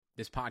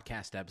This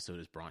podcast episode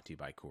is brought to you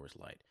by Coors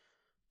Light.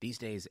 These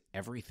days,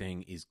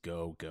 everything is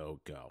go, go,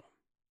 go.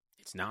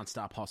 It's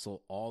nonstop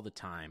hustle all the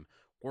time.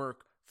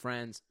 Work,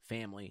 friends,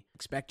 family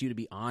expect you to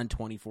be on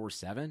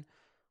 24/7.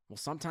 Well,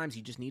 sometimes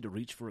you just need to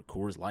reach for a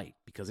Coors Light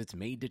because it's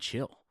made to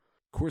chill.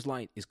 Coors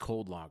Light is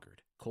cold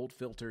lagered, cold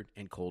filtered,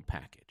 and cold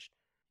packaged.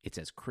 It's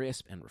as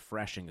crisp and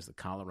refreshing as the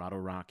Colorado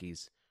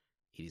Rockies.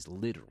 It is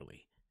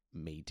literally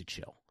made to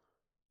chill.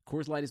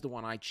 Coors Light is the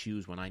one I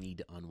choose when I need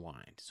to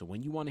unwind. So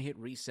when you want to hit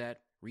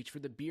reset, reach for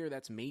the beer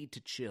that's made to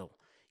chill.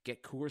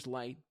 Get Coors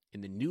Light in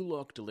the new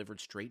look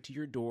delivered straight to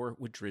your door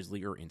with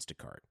Drizzly or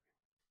Instacart.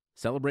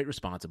 Celebrate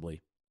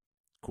responsibly.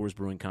 Coors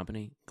Brewing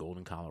Company,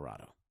 Golden,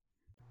 Colorado.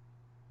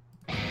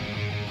 Trying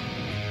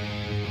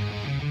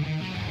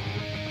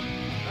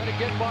to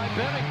get by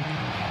Benning.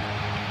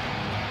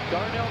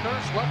 Darnell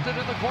Nurse left it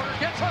in the corner,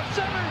 gets left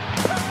center.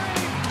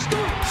 Perry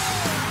scores!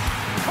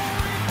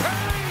 Corey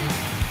Perry!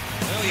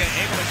 Ilya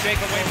able to shake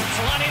away from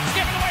Solani. It's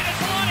given away to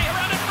Solani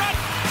around in front.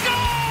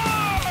 Score!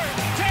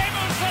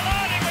 Teemu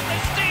Solani with the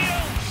steal.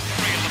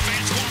 Three of the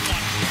fans want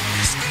one.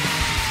 Score!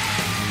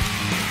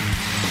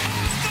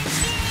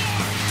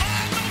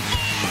 On the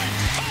floor!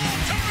 Paul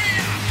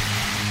Kariya!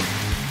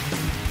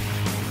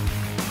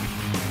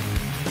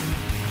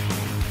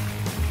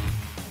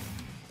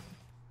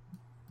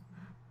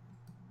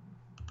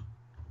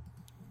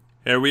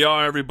 Here we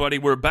are, everybody.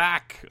 We're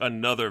back.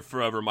 Another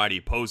Forever Mighty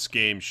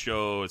post-game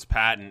show. It's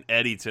Pat and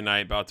Eddie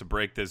tonight about to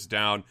break this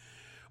down.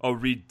 A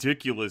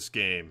ridiculous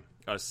game.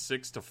 A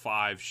 6-5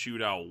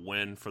 shootout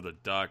win for the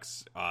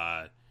Ducks.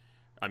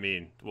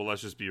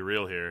 Let's just be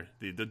real here.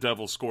 The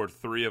Devils scored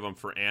 3 of them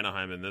for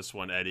Anaheim in this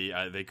one, Eddie.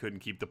 They couldn't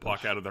keep the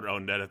puck out of their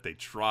own net if they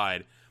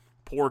tried.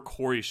 Poor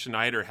Corey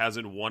Schneider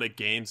hasn't won a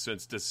game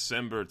since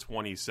December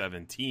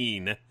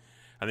 2017.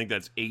 I think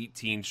that's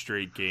 18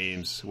 straight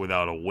games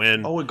without a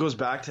win. Oh, it goes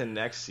back to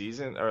next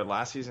season or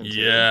last season too?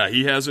 Yeah,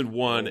 he hasn't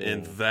won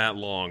in that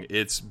long.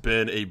 It's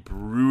been a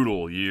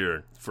brutal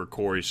year for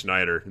Corey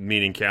Schneider,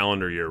 meaning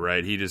calendar year,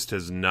 right? He just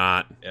has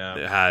not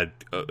had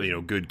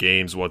good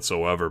games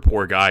whatsoever.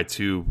 Poor guy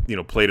too.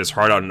 Played his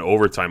heart out in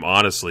overtime,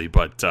 honestly.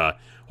 But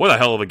what a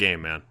hell of a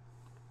game, man.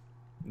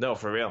 No,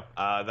 for real.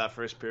 That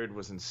first period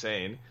was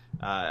insane.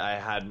 I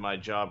had my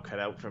job cut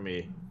out for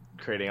me,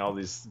 creating all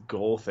these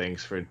goal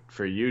things for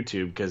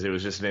YouTube because it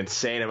was just an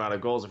insane amount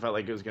of goals. It felt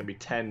like it was going to be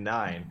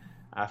 10-9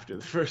 after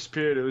the first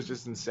period. It was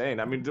just insane.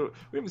 I mean, we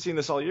haven't seen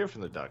this all year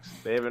from the Ducks.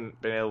 They haven't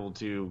been able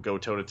to go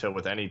toe-to-toe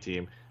with any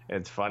team.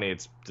 And it's funny,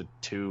 it's the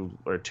two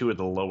of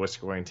the lowest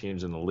scoring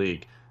teams in the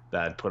league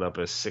that put up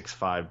a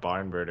 6-5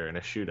 barn burner in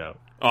a shootout.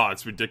 Oh,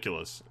 it's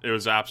ridiculous. It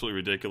was absolutely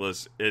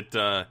ridiculous. It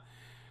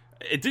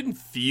didn't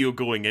feel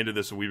going into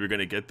this we were going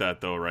to get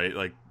that, though, right?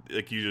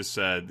 Like you just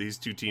said, these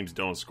two teams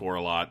don't score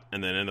a lot.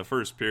 And then in the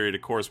first period,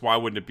 of course, why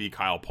wouldn't it be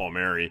Kyle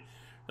Palmieri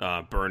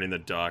burning the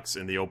Ducks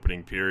in the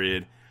opening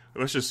period?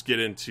 Let's just get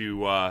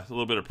into a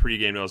little bit of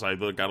pregame notes. I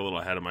got a little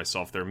ahead of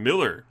myself there.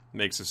 Miller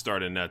makes a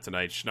start in net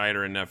tonight.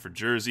 Schneider in net for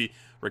Jersey.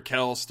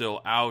 Raquel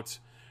still out.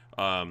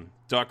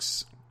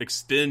 Ducks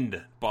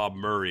extend Bob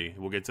Murray.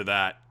 We'll get to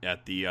that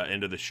at the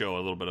end of the show. A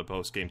little bit of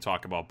postgame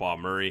talk about Bob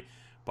Murray.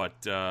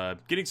 But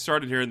getting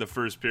started here in the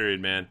first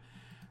period, man.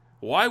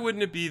 Why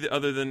wouldn't it be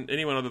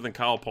anyone other than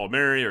Kyle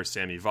Palmieri or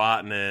Sammy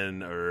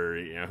Vatanen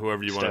or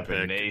whoever you want to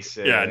pick?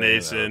 Nason,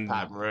 Nason.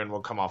 Pat Maroon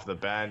will come off the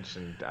bench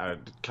and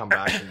come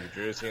back to New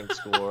Jersey and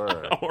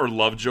score. Or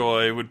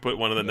Lovejoy would put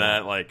one in the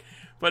net.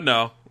 But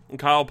no,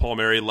 Kyle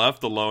Palmieri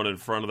left alone in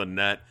front of the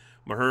net.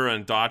 Mahura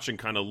and Dotchin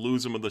kind of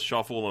lose him in the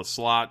shuffle in the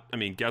slot. I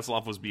mean,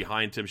 Getzlaf was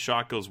behind him.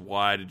 Shot goes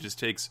wide. It just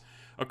takes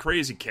a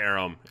crazy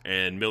carom,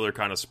 and Miller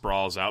kind of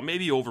sprawls out,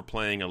 maybe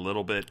overplaying a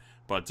little bit.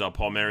 But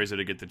Palmieri's going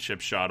to get the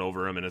chip shot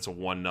over him, and it's a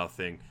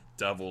 1-0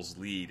 Devils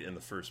lead in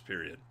the first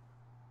period.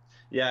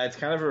 Yeah, it's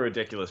kind of a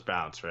ridiculous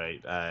bounce,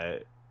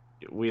 right?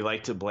 We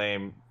like to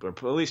blame, or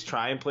at least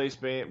try and place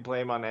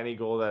blame on any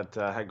goal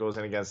that goes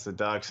in against the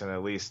Ducks, and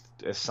at least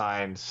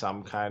assign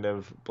some kind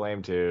of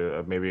blame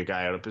to maybe a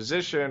guy out of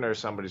position or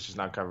somebody's just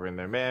not covering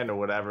their man or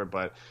whatever.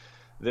 But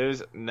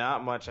there's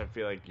not much I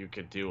feel like you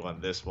could do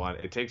on this one.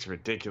 It takes a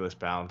ridiculous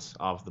bounce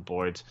off the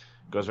boards,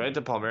 goes right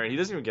to Palmieri. He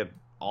doesn't even get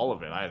all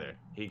of it either.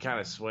 He kind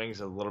of swings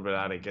a little bit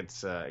out.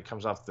 It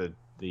comes off the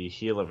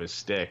heel of his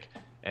stick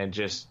and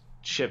just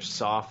chips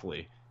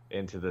softly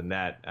into the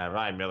net.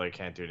 Ryan Miller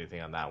can't do anything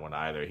on that one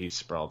either. He's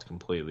sprawled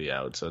completely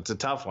out. So it's a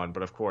tough one.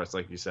 But of course,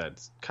 like you said,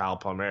 Kyle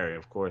Palmieri,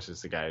 of course,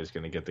 is the guy who's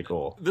going to get the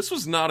goal. This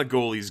was not a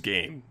goalie's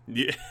game.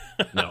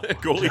 No.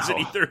 Goalies at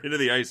either end of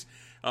the ice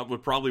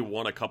would probably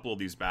won a couple of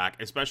these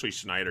back, especially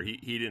Schneider. He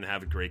didn't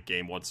have a great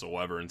game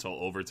whatsoever until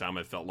overtime.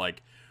 I felt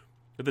like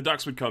But the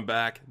Ducks would come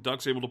back.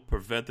 Ducks able to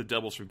prevent the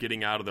Devils from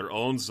getting out of their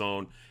own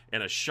zone.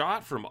 And a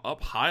shot from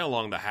up high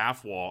along the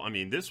half wall. I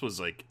mean, this was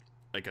like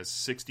a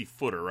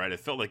 60-footer, right? It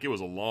felt like it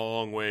was a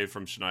long way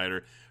from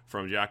Schneider,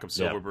 from Jakob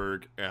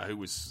Silfverberg,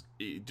 who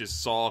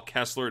just saw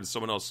Kessler and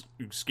someone else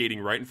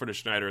skating right in front of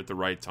Schneider at the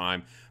right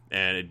time.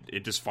 And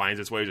it just finds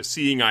its way. It was a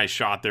seeing eye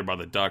shot there by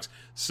the Ducks.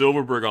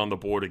 Silfverberg on the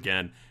board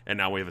again, and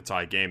now we have a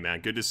tie game,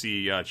 man. Good to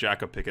see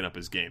Jakob picking up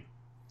his game.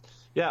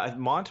 Yeah,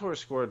 Montour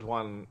scored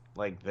one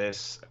like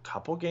this a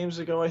couple games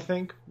ago, I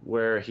think,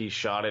 where he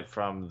shot it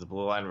from the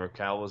blue line.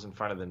 Raquel was in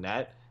front of the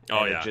net.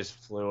 Oh, and yeah. It just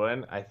flew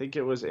in. I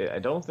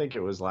don't think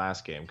it was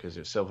last game because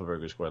it was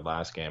Silfverberg who scored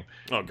last game.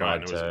 Oh,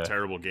 God, But, it was a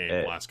terrible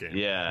game last game.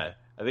 Yeah,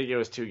 I think it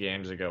was 2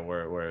 games ago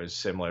where it was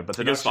similar. But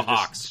the Against the Ducks are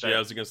just Hawks. Yeah, it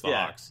was against the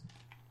Hawks.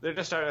 They're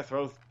just starting to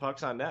throw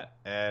pucks on net.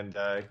 And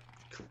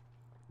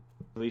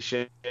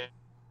cliche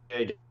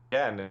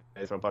again,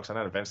 they throw pucks on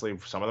net. Eventually,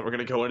 some of them are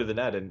going to go into the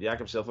net. And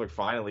Jakob Silfverberg,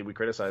 finally, we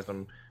criticized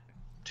him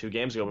 2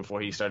 games ago before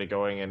he started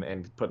going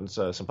and putting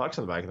some pucks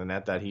in the back of the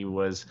net that he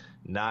was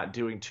not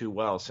doing too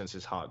well since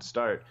his hot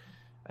start.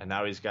 And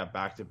now he's got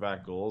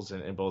back-to-back goals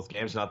in both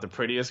games. Not the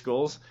prettiest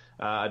goals.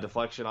 A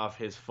deflection off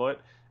his foot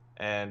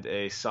and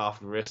a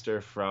soft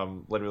wrister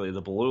from literally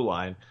the blue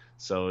line.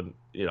 So,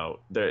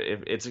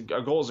 it's a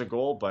goal's a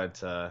goal,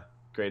 but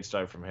great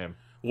start from him.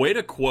 Way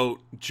to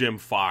quote Jim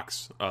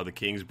Fox, the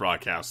Kings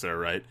broadcast there,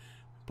 right?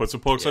 Put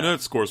some pokes on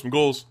it, score some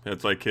goals.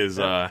 It's like his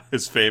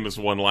famous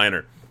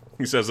one-liner.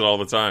 He says it all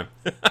the time.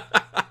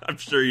 I'm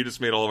sure you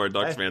just made all of our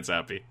Ducks fans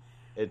happy.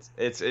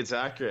 It's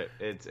accurate.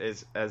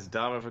 It's as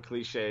dumb of a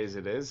cliche as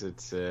it is.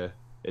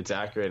 It's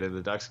accurate in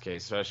the Ducks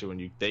case, especially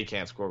when they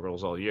can't score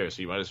goals all year.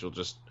 So you might as well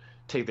just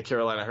take the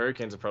Carolina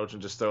Hurricanes approach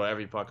and just throw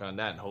every puck on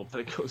net and hope that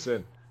it goes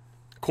in.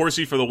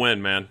 Corsi for the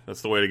win, man.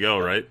 That's the way to go,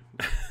 right?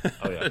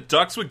 Oh, yeah.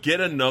 Ducks would get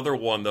another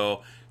one,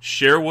 though.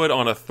 Sherwood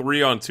on a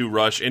 3-on-2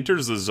 rush,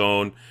 enters the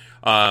zone.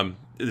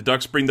 The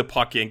Ducks bring the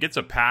puck in, gets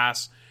a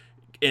pass,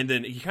 and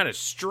then he kind of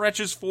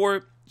stretches for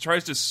it,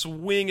 tries to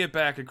swing it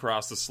back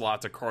across the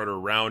slot to Carter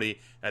Rowney.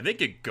 I think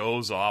it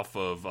goes off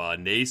of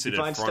Nason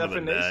in front of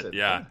the net.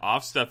 Yeah,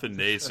 off Stefan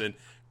Nason,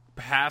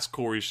 past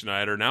Corey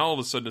Schneider. Now all of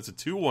a sudden it's a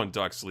 2-1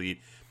 Ducks lead.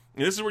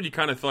 And this is where you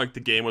kind of thought like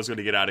the game was going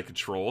to get out of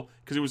control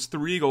because it was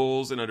 3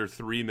 goals in under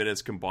 3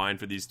 minutes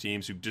combined for these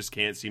teams who just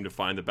can't seem to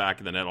find the back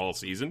of the net all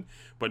season.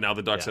 But now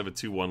the Ducks have a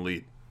 2-1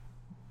 lead.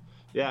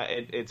 Yeah,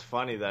 it's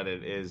funny that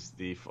it is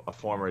a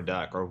former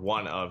Duck or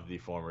one of the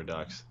former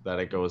Ducks that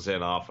it goes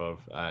in off of.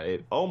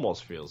 It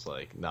almost feels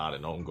like not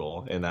an own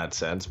goal in that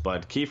sense.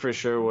 But Kiefer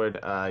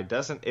Sherwood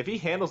doesn't. If he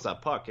handles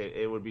that puck,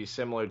 it would be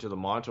similar to the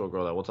Montour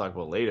goal that we'll talk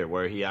about later,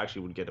 where he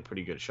actually would get a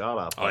pretty good shot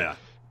off. Oh yeah,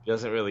 he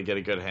doesn't really get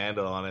a good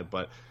handle on it,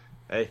 but.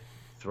 Hey,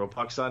 throw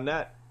pucks on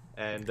net,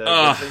 and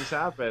good things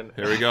happen.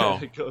 Here we go.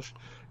 It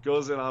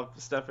goes in off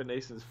Stefan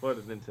Nason's foot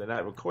and into the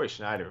net. But Corey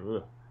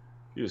Schneider,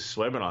 he was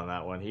swimming on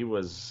that one. He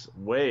was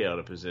way out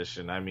of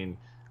position. I mean,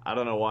 I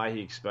don't know why he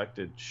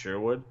expected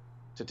Sherwood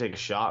to take a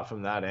shot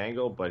from that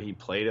angle, but he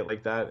played it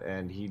like that,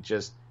 and he's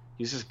just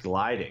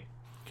gliding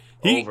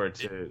over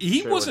to.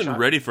 He Sherwood wasn't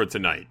ready for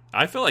tonight.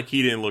 I feel like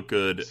he didn't look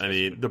good. I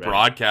mean, the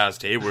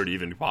broadcast, Hayward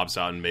even pops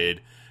out and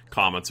made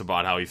comments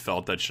about how he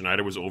felt that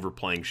Schneider was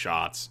overplaying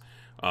shots.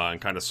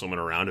 And kind of swimming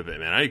around a bit,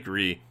 man. I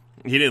agree.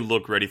 He didn't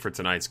look ready for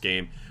tonight's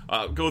game.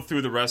 Go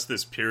through the rest of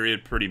this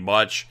period pretty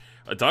much.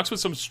 Ducks with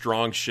some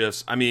strong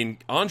shifts. I mean,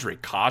 Andre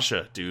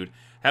Kasha, dude.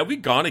 Have we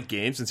gone a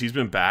game since he's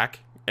been back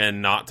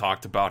and not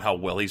talked about how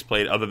well he's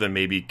played other than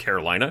maybe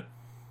Carolina?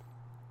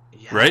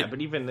 Yeah, right? But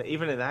even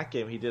in that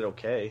game, he did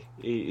okay.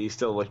 He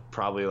still looked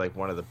probably like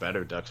one of the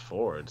better Ducks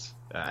forwards.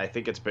 I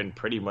think it's been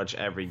pretty much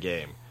every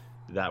game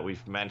that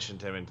we've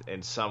mentioned him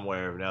in some way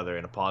or another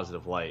in a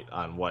positive light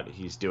on what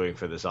he's doing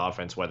for this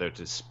offense, whether it's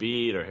his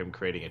speed or him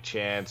creating a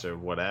chance or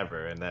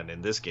whatever. And then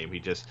in this game, he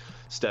just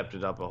stepped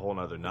it up a whole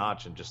nother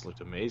notch and just looked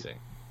amazing.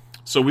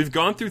 So we've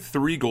gone through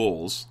 3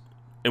 goals,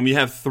 and we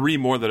have 3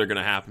 more that are going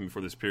to happen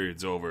before this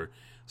period's over.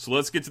 So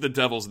let's get to the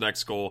Devils'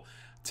 next goal.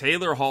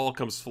 Taylor Hall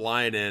comes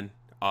flying in,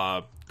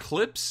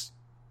 clips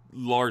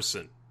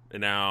Larson.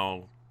 And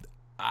now,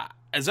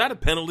 is that a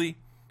penalty?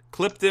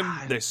 Clipped him.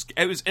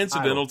 It was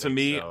incidental to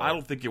me. So. I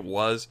don't think it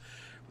was.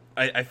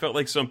 I felt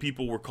like some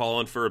people were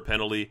calling for a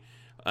penalty.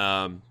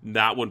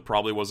 That one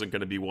probably wasn't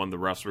going to be one the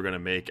refs were going to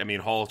make. I mean,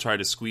 Hall tried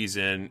to squeeze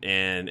in,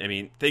 and I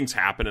mean, things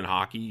happen in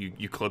hockey.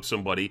 You clip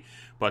somebody,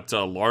 but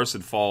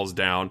Larson falls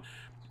down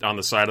on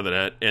the side of the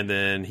net, and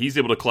then he's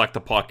able to collect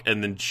the puck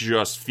and then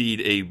just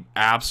feed a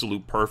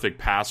absolute perfect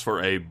pass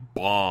for a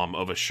bomb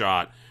of a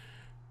shot.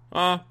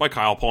 By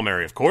Kyle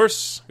Palmieri, of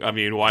course. I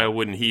mean, why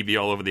wouldn't he be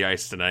all over the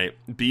ice tonight?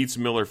 Beats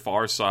Miller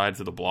far side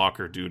to the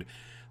blocker, dude.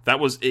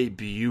 That was a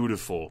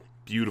beautiful,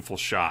 beautiful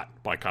shot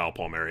by Kyle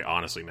Palmieri,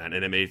 honestly, man.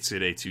 And it makes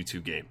it a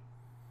 2-2 game.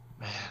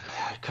 Man,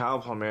 Kyle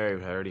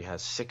Palmieri already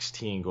has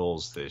 16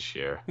 goals this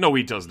year. No,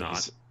 he does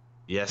not.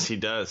 Yes, he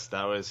does.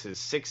 That was his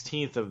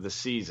 16th of the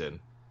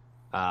season.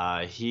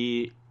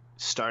 He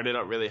started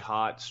out really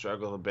hot,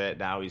 struggled a bit.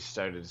 Now he's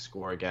started to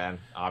score again.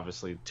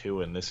 Obviously,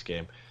 2 in this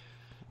game.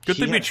 Good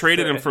thing we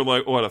traded him for,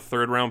 like, what, a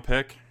 3rd-round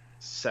pick?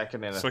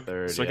 Second and a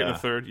third, Second and a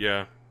third,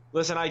 yeah.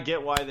 Listen, I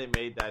get why they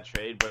made that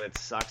trade, but it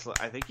sucks.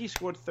 I think he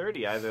scored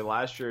 30 either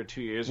last year or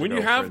 2 years ago. When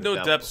you have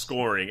no depth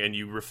scoring and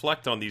you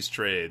reflect on these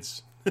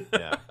trades,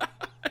 yeah,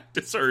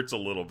 this hurts a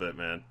little bit,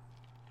 man.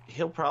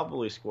 He'll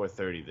probably score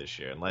 30 this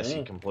year unless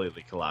he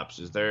completely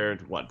collapses. They're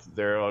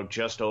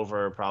just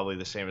over, probably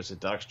the same as the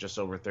Ducks, just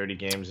over 30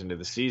 games into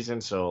the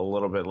season, so a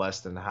little bit less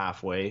than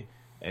halfway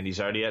and he's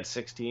already at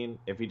 16.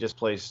 If he just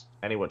plays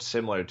anywhat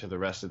similar to the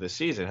rest of the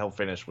season, he'll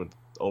finish with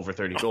over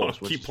 30 goals.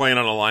 Keep playing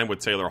on a line with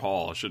Taylor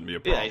Hall. It shouldn't be a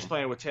problem. Yeah, he's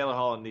playing with Taylor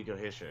Hall and Nico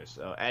Hischier.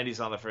 So, and he's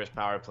on the first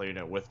power play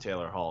unit with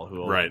Taylor Hall,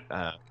 who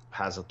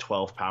has a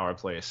 12 power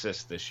play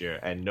assists this year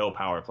and no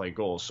power play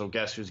goals. So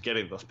guess who's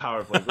getting those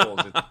power play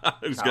goals?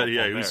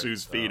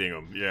 Who's feeding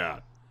them? Yeah.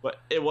 But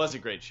it was a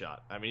great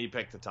shot. I mean, he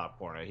picked the top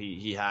corner.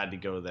 He had to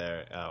go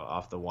there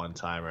off the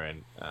one-timer,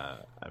 and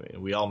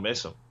we all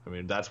miss him. I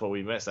mean, that's what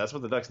we miss. That's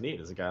what the Ducks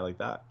need, is a guy like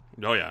that.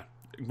 Oh, yeah.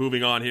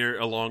 Moving on here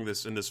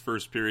in this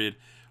first period,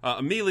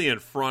 immediately in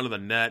front of the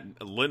net,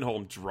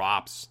 Lindholm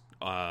drops,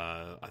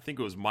 I think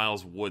it was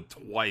Miles Wood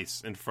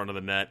twice in front of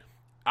the net.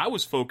 I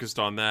was focused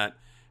on that.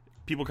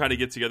 People kind of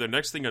get together.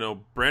 Next thing I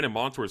know, Brandon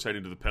Montour is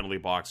heading to the penalty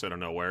box out of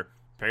nowhere.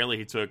 Apparently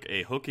he took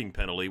a hooking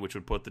penalty, which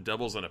would put the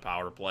Devils on a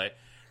power play.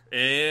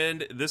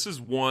 And this is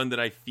one that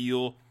I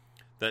feel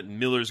that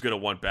Miller's going to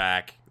want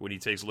back when he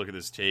takes a look at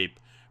this tape.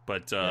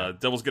 But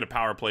Devils get a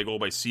power play goal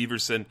by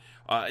Severson.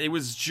 It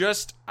was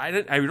just, I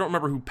don't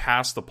remember who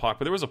passed the puck,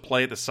 but there was a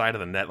play at the side of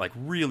the net, like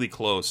really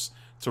close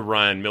to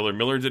Ryan Miller.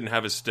 Miller didn't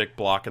have his stick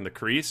blocking the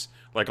crease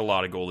like a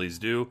lot of goalies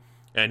do.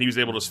 And he was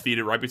able to feed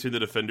it right between the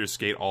defender's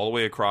skate all the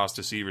way across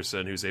to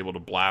Severson, who's able to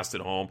blast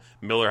it home.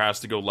 Miller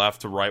has to go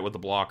left to right with the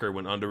blocker,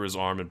 went under his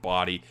arm and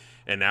body.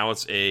 And now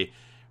it's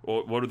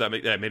what did that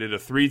make? That made it a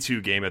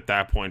 3-2 game at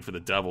that point for the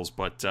Devils.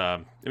 But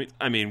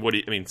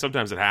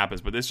sometimes it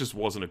happens, but this just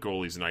wasn't a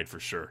goalie's night for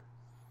sure.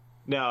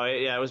 No,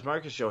 it was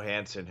Marcus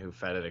Johansson who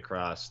fed it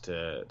across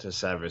to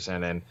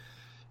Severson, and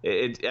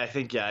I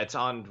think it's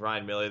on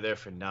Ryan Miller there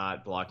for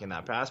not blocking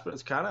that pass, but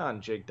it's kind of on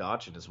Jake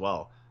Dotchin as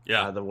well.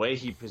 Yeah, the way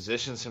he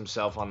positions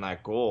himself on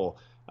that goal,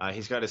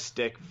 he's got his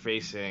stick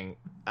facing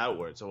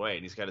outwards away,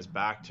 and he's got his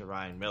back to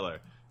Ryan Miller.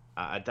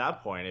 At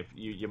that point, if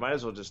you might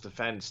as well just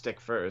defend stick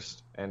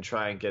first and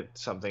try and get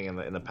something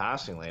in the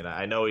passing lane.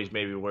 I know he's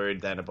maybe worried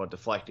then about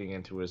deflecting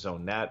into his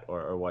own net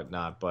or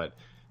whatnot, but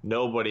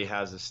nobody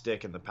has a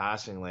stick in the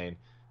passing lane,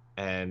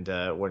 and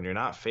when you're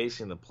not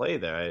facing the play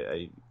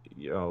there,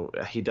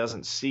 he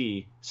doesn't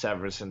see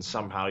Severson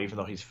somehow, even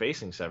though he's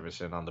facing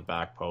Severson on the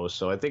back post.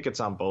 So I think it's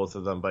on both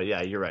of them. But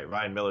yeah, you're right.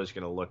 Ryan Miller's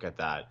going to look at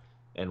that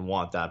and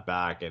want that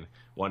back and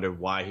wonder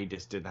why he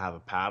just didn't have a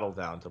paddle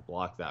down to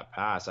block that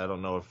pass. I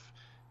don't know if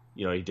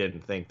he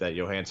didn't think that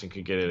Johansson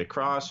could get it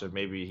across, or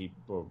maybe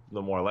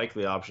the more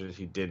likely option is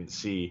he didn't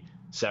see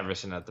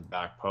Severson at the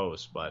back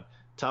post. But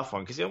tough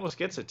one, because he almost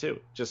gets it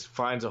too. Just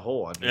finds a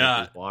hole underneath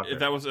his blocker. If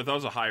that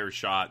was a higher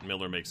shot,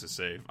 Miller makes a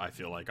save, I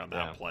feel like, on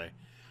that play.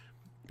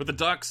 But the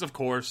Ducks, of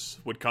course,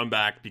 would come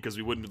back, because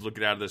we wouldn't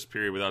look out of this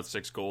period without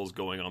 6 goals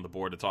going on the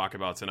board to talk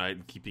about tonight,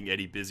 and keeping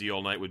Eddie busy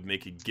all night with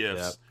making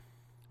gifts. Yep.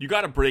 You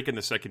got a break in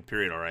the second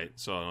period, all right?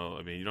 So,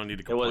 you don't need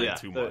to complain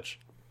too much.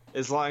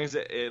 As long as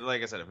it,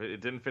 like I said, if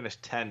it didn't finish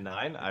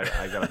 10-9,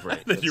 I got a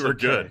break. Then you were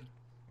good.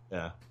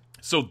 Yeah.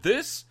 So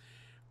this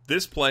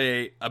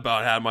play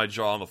about had my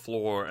jaw on the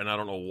floor, and I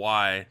don't know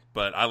why,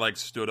 but I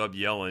stood up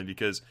yelling,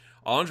 because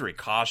Ondrej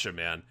Kase,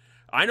 man,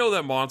 I know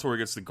that Montour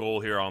gets the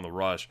goal here on the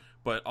rush,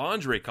 but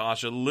Ondrej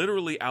Kase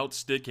literally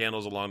out-stick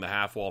handles along the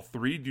half wall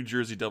 3 New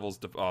Jersey Devils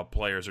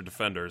players or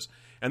defenders,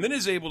 and then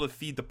is able to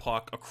feed the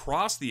puck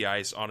across the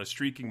ice on a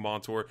streaking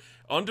Montour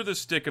under the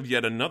stick of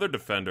yet another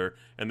defender,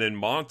 and then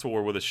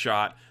Montour with a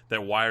shot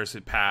that wires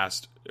it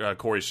past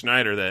Corey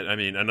Schneider.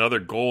 Another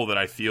goal that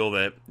I feel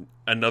that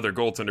another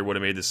goaltender would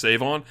have made the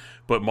save on,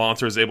 but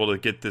Montour is able to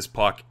get this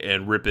puck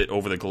and rip it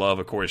over the glove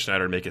of Corey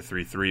Schneider and make it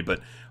 3-3. But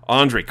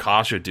Ondrej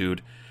Kase,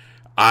 dude,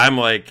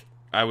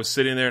 I was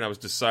sitting there and I was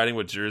deciding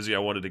what jersey I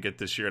wanted to get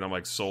this year, and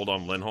I'm sold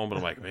on Lindholm, but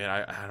I'm like, man,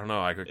 I don't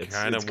know. I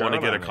kind of want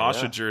to get a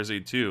Kase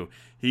jersey too.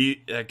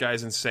 That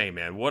guy's insane,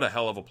 man. What a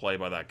hell of a play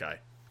by that guy.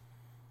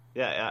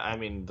 Yeah,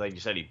 like you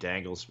said, he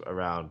dangles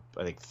around,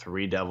 I think,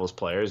 3 Devils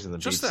players and then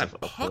just beats that a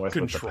puck fourth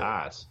control. with the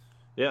pass.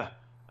 Yeah.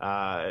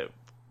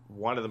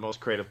 One of the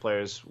most creative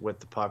players with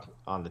the puck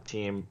on the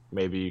team.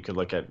 Maybe you could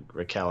look at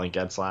Raquel and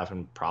Getzlaf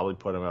and probably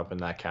put him up in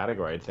that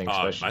category. I think,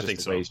 especially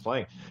the way he's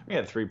playing. He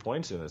had 3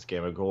 points in this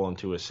game, a goal and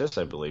 2 assists,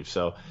 I believe.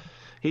 So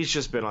he's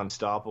just been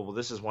unstoppable.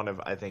 This is one of,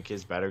 I think,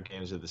 his better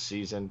games of the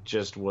season.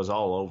 Just was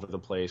all over the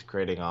place,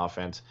 creating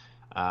offense.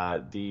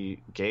 The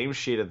game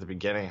sheet at the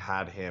beginning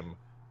had him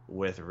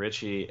with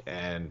Richie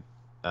and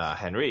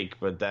Henrique,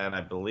 but then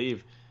I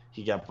believe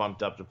he got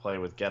bumped up to play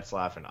with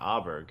Getzlaf and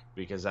Aberg,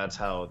 because that's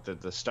how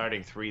the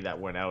starting 3 that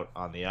went out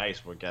on the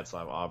ice were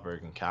Getzlaf,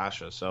 Aberg, and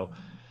Kase. So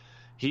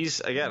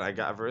he's, again,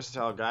 a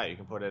versatile guy. You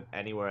can put it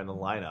anywhere in the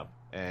lineup,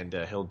 and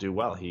he'll do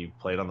well. He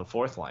played on the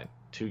 4th line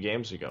 2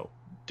 games ago,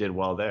 did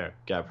well there.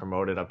 Got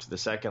promoted up to the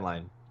 2nd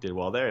line, did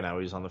well there. Now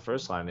he's on the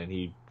 1st line, and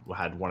he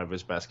had one of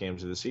his best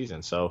games of the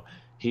season. So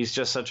he's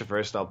just such a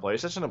versatile player,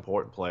 such an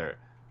important player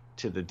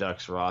to the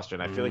Ducks roster,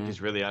 and I feel like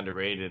he's really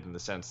underrated in the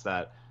sense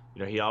that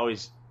he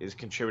always is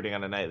contributing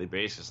on a nightly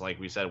basis. Like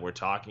we said, we're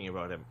talking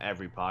about him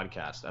every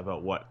podcast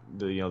about what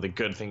the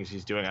good things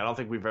he's doing. I don't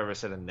think we've ever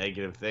said a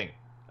negative thing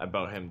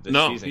about him this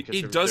season. No,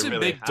 he doesn't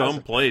make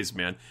dumb plays,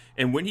 man.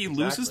 And when he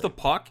loses the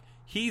puck,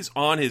 he's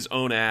on his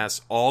own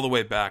ass all the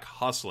way back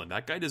hustling.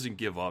 That guy doesn't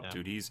give up,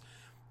 dude.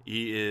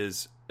 He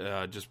is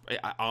just,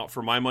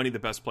 for my money, the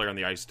best player on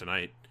the ice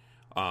tonight.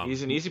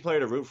 He's an easy player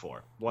to root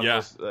for. One Yeah.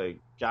 of those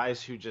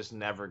guys who just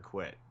never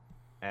quit,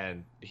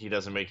 and he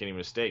doesn't make any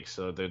mistakes.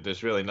 So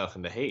there's really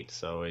nothing to hate.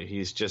 So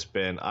he's just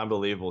been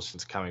unbelievable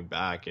since coming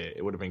back.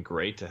 It would have been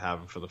great to have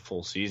him for the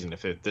full season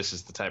if this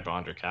is the type of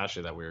Ondrej Kase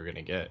that we were going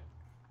to get.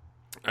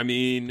 I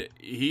mean,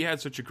 he had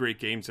such a great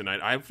game tonight.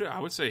 I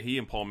would say he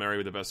and Palmieri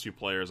were the best two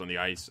players on the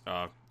ice.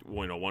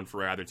 One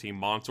for either team.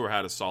 Montour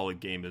had a solid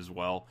game as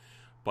well.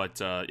 But,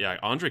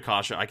 Ondrej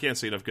Kase, I can't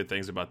say enough good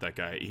things about that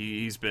guy.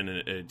 He's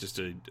been just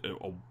a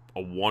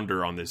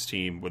wonder on this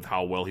team with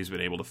how well he's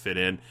been able to fit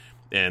in.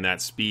 And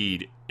that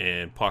speed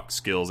and puck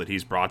skills that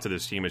he's brought to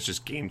this team is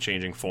just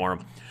game-changing for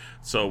him.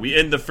 So we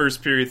end the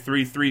first period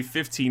 3-3,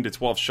 15 to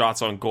 12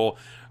 shots on goal.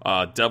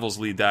 Devils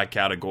lead that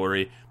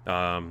category.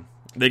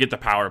 They get the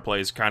power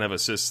plays, kind of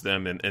assists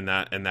them in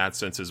that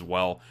sense as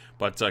well.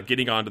 But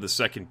getting on to the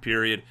second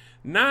period,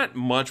 not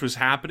much was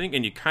happening,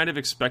 and you kind of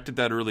expected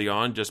that early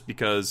on just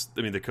because,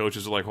 I mean, the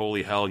coaches are like,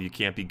 holy hell, you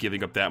can't be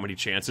giving up that many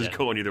chances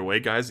going either way,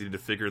 guys. You need to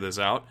figure this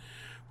out.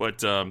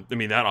 But, I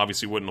mean, that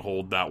obviously wouldn't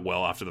hold that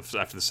well after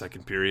the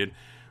second period.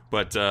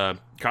 But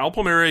Kyle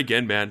Palmieri,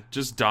 again, man,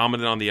 just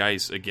dominant on the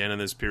ice again in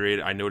this period.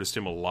 I noticed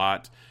him a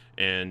lot,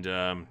 and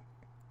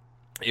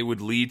it would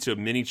lead to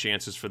many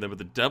chances for them. But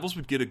the Devils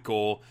would get a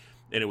goal,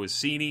 and it was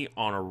Cini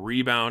on a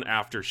rebound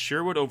after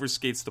Sherwood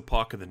overskates the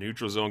puck in the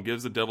neutral zone,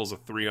 gives the Devils a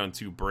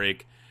 3-on-2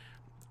 break.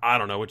 I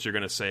don't know what you're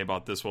going to say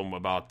about this one,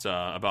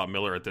 about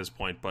Miller at this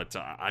point, but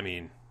I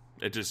mean,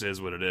 it just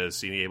is what it is.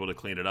 Cini able to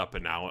clean it up,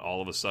 and now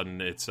all of a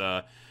sudden it's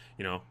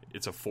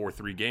it's a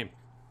 4-3 game.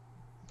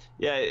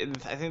 Yeah,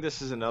 I think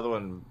this is another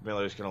one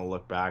Miller's going to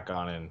look back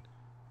on and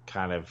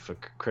kind of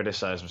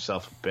criticize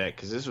himself a bit,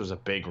 because this was a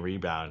big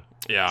rebound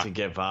to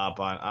give up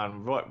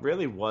on what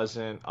really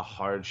wasn't a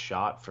hard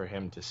shot for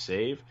him to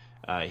save.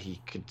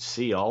 He could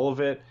see all of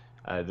it.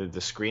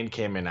 The screen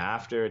came in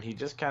after, and he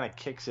just kind of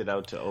kicks it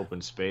out to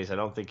open space. I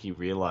don't think he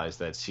realized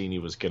that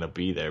Cini was going to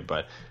be there,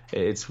 but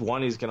it's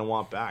one he's going to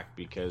want back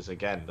because,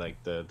 again,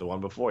 like the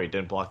one before, he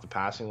didn't block the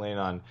passing lane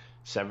on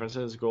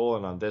Severinsen's goal,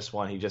 and on this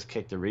one, he just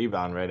kicked the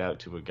rebound right out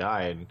to a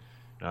guy. And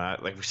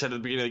like we said at the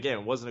beginning of the game,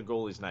 it wasn't a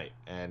goalie's night,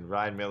 and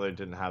Ryan Miller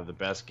didn't have the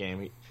best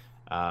game. He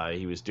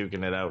was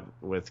duking it out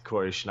with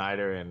Corey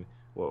Schneider, and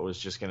what was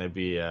just going to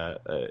be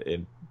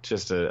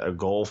a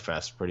goal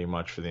fest pretty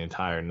much for the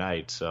entire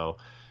night. So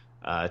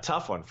a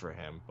tough one for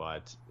him,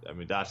 but I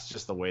mean that's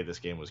just the way this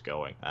game was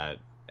going.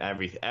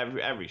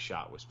 Every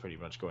shot was pretty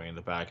much going in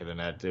the back of the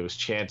net. There was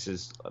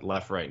chances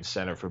left, right, and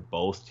center for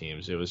both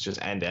teams. It was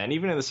just end to end.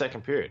 Even in the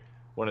second period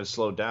when it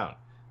slowed down,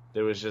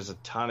 there was just a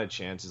ton of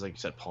chances. Like you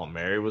said,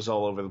 Palmieri was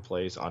all over the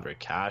place. Ondrej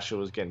Kase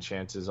was getting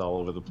chances all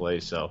over the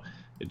place. So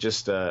it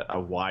just a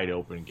wide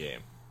open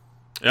game.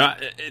 Yeah,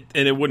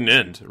 and it wouldn't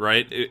end,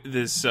 right?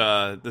 This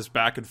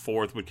back and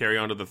forth would carry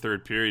on to the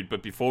third period.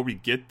 But before we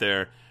get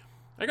there,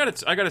 I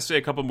gotta say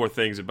a couple more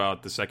things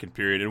about the second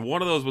period. And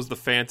one of those was the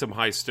phantom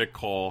high stick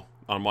call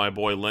on my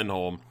boy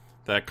Lindholm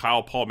that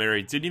Kyle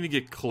Palmieri didn't even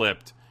get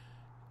clipped,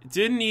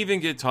 didn't even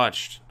get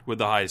touched with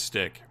the high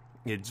stick.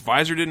 His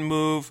visor didn't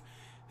move,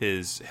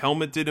 his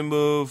helmet didn't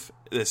move.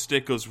 The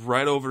stick goes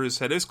right over his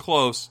head. It's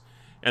close,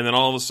 and then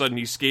all of a sudden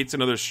he skates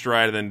another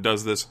stride and then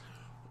does this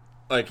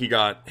like he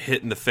got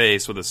hit in the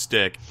face with a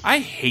stick. I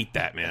hate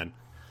that, man.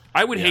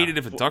 I would hate it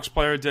if a Ducks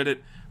player did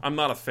it. I'm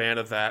not a fan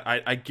of that.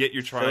 I get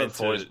you're trying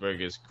to...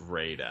 Forsberg is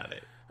great at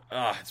it.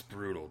 It's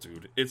brutal,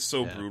 dude. It's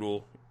so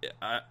brutal.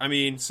 I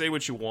mean, say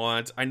what you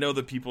want. I know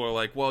that people are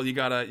like, well, you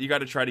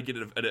gotta try to get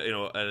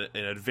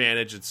an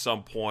advantage at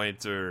some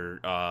point, or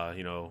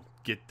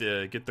get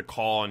the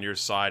call on your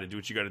side and do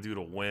what you got to do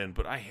to win.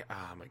 But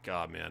oh my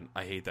god, man,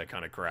 I hate that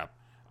kind of crap.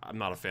 I'm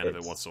not a fan of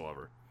it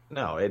whatsoever.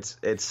 No,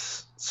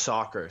 it's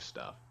soccer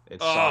stuff.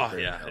 It's soccer.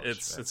 Yeah,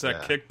 it's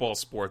that kickball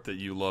sport that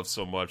you love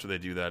so much. They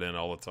do that in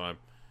all the time.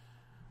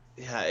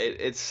 Yeah,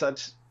 it's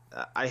such.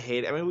 I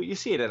hate. I mean, you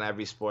see it in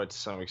every sport to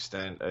some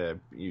extent.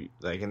 You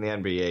like in the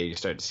NBA, you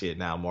start to see it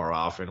now more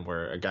often,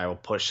 where a guy will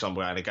push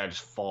somebody and a guy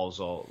just falls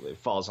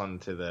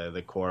onto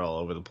the court all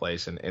over the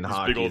place. And in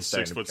hockey, big old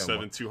 6'7",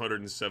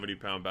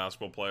 270-pound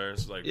basketball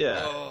players. Like,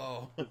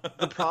 whoa.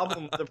 the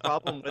problem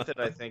with it,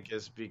 I think,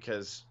 is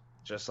because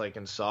just like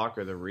in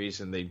soccer, the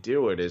reason they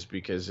do it is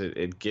because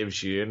it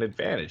gives you an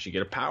advantage. You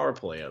get a power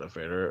play out of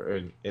it.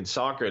 Or in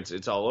soccer,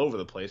 it's all over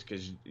the place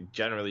because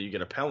generally you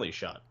get a penalty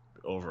shot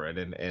over it,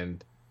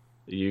 and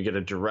you get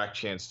a direct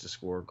chance to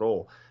score a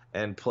goal.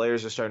 And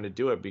players are starting to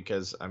do it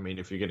because, I mean,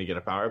 if you're going to get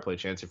a power play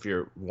chance, if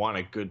you're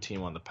a good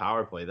team on the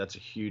power play, that's a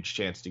huge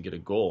chance to get a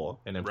goal,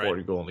 an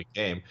important goal in the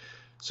game.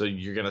 So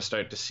you're going to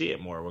start to see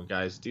it more when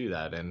guys do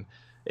that. And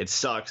it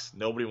sucks.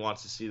 Nobody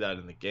wants to see that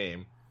in the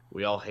game.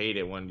 We all hate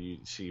it when you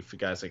see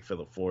guys like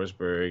Philip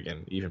Forsberg,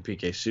 and even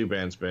PK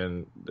Subban's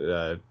been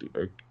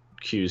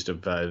accused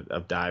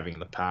of diving in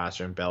the past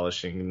or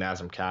embellishing.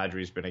 Nazem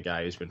Kadri's been a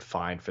guy who's been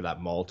fined for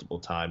that multiple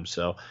times.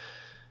 So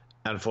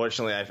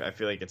unfortunately, I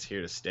feel like it's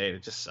here to stay. And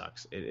it just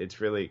sucks. It's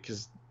really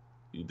because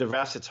the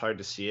refs, it's hard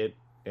to see it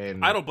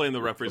And I don't blame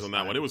the referees on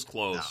that one. It was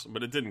close,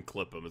 but it didn't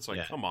clip him. It's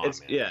like, come on, man.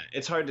 Yeah,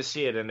 it's hard to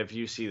see it, and if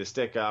you see the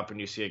stick up and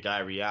you see a guy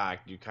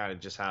react, you kind of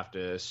just have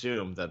to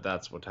assume that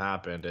that's what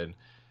happened, and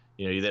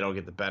they don't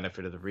get the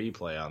benefit of the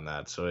replay on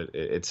that, so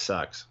it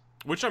sucks.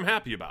 Which I'm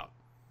happy about.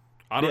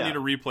 I don't need a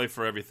replay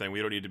for everything.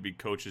 We don't need to be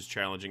coaches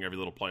challenging every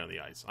little play on the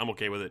ice. I'm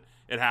okay with it.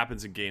 It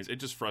happens in games. It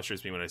just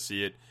frustrates me when I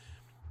see it.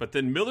 But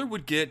then Miller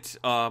would get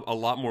a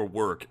lot more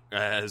work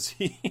as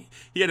he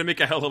had to make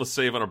a hell of a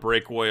save on a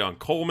breakaway on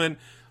Coleman.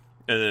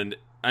 And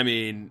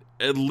then,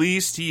 at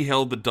least he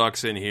held the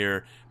Ducks in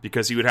here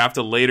because he would have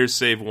to later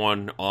save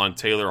one on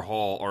Taylor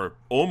Hall, or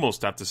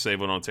almost have to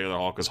save one on Taylor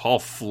Hall because Hall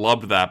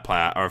flubbed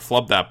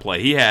that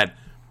play. He had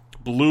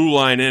blue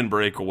line in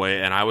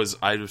breakaway, and I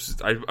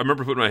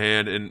remember putting my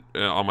hand in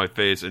on my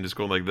face and just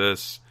going like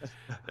this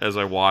as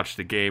I watched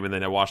the game, and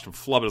then I watched him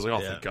flub it. I was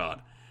like, thank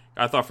God.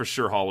 I thought for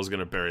sure Hall was going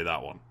to bury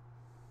that one.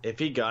 If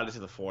he got it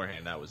to the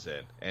forehand, that was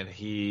it. And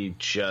he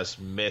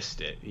just missed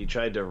it. He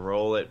tried to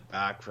roll it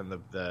back from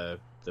the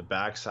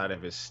backside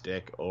of his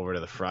stick over to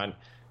the front,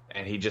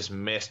 and he just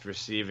missed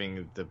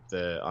receiving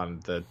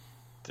the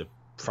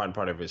front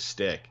part of his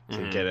stick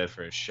to get it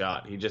for a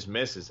shot. He just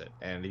misses it,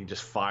 and he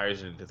just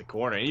fires it into the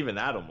corner. And even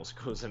that almost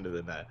goes into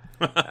the net.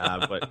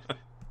 But,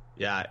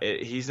 yeah,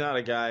 he's not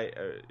a guy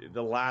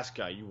the last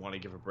guy you want to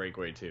give a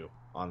breakaway to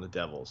on the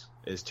Devils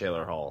is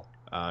Taylor Hall.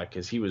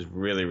 Because he was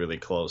really, really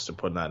close to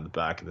putting that in the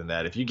back of the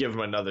net. If you give him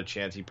another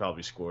chance, he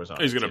probably scores on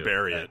it. He's going to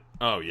bury it.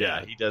 Oh,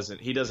 yeah. He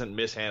doesn't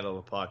mishandle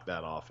the puck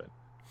that often.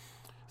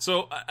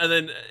 So, and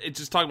then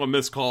just talking about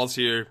missed calls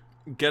here,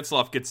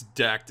 Getzlaf gets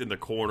decked in the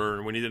corner,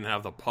 and when he didn't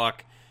have the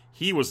puck,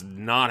 he was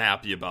not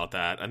happy about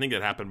that. I think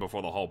it happened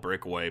before the Hall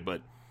breakaway,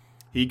 but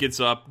he gets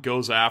up,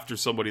 goes after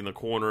somebody in the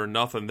corner,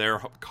 nothing there.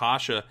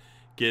 Kasha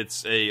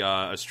gets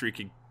a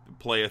streaky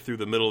play through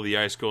the middle of the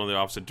ice, going the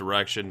opposite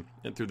direction,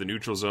 and through the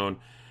neutral zone.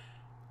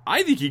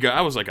 I think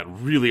that was like a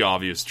really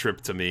obvious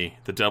trip to me.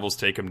 The Devils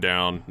take him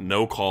down.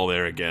 No call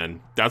there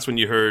again. That's when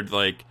you heard,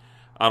 I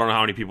don't know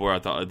how many people were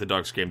at the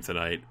Ducks game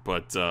tonight,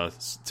 but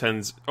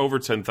over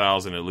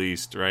 10,000 at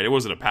least, right? It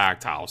wasn't a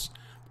packed house,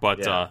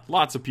 but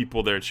lots of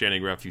people there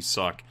chanting "Ref, you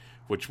suck,"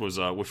 which was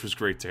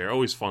great to hear.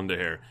 Always fun to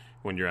hear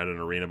when you're at an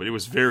arena, but it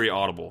was very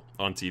audible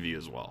on TV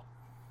as well.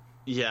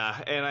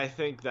 Yeah, and I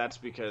think that's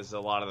because a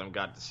lot of them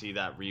got to see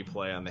that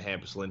replay on the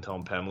Hampus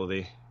Lindholm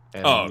penalty.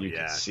 And you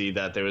can see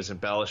that there was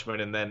embellishment,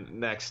 and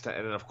then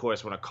of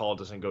course, when a call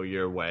doesn't go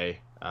your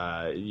way,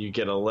 you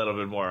get a little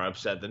bit more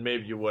upset than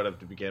maybe you would have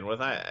to begin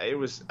with.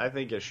 I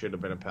think it should have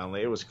been a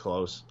penalty. It was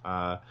close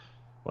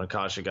when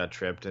Kasha got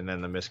tripped, and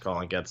then the missed call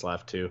on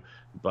Getzlaf too.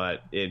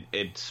 But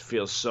it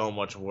feels so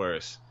much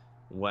worse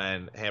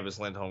when Hampus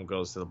Lindholm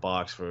goes to the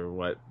box for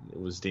what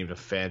was deemed a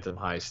phantom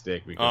high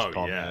stick because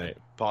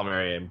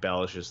Palmieri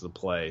embellishes the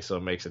play, so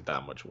it makes it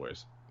that much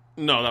worse.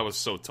 No, that was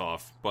so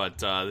tough. But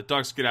the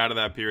Ducks get out of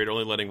that period,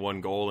 only letting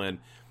one goal in.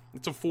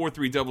 It's a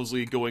 4-3 Devils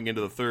lead going into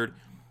the third.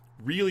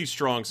 Really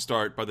strong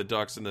start by the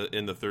Ducks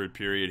in the third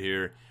period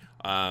here.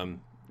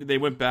 They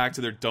went back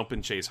to their dump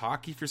and chase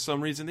hockey for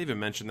some reason. They even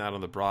mentioned that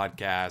on the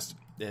broadcast,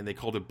 and they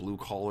called it blue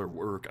collar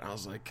work. And I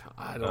was like,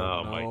 I don't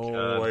know.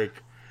 My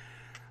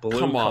God.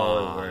 Come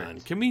on.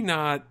 Can we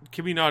not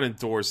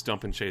endorse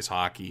dump and chase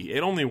hockey?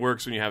 It only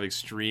works when you have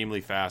extremely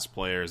fast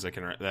players that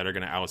are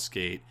going to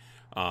outskate.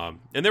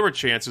 And there were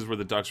chances where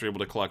the Ducks were able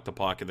to collect the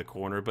puck in the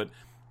corner, but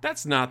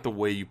that's not the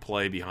way you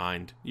play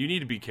behind. You need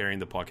to be carrying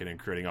the puck in and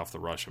creating off the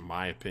rush, in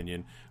my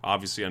opinion.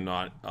 Obviously, I'm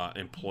not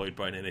employed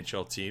by an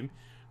NHL team,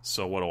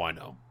 so what do I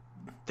know?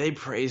 They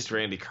praised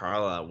Randy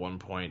Carlyle at one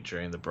point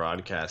during the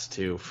broadcast,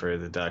 too, for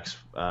the Ducks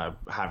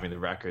having the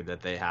record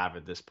that they have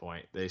at this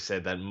point. They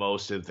said that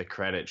most of the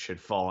credit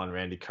should fall on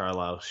Randy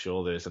Carlyle's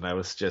shoulders, and I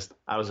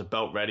was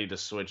about ready to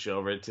switch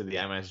over to the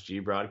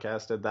MSG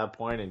broadcast at that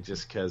point, and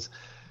just because...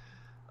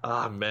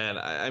 Oh, man.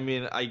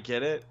 I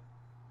get it.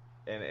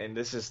 And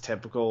this is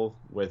typical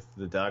with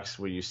the Ducks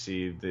where you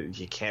see that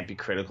you can't be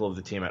critical of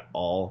the team at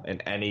all in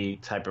any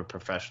type of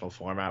professional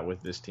format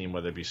with this team,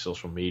 whether it be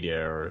social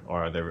media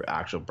or their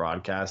actual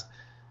broadcast.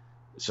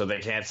 So they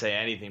can't say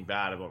anything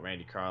bad about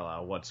Randy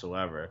Carlyle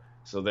whatsoever.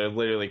 So they're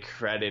literally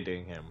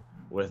crediting him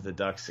with the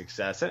Ducks'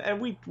 success.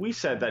 And we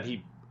said that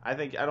I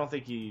don't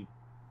think he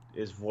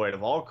is void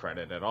of all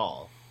credit at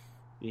all.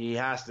 He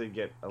has to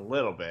get a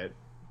little bit,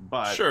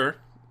 but... Sure.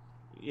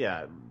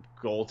 Yeah,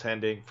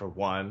 goaltending for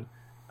one.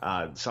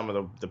 Some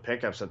of the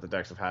pickups that the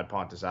Ducks have had,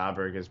 Pontus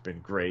Aberg has been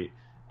great.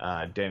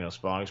 Daniel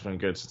Spong's been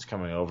good since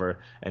coming over.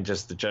 And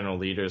just the general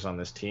leaders on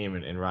this team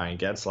and Ryan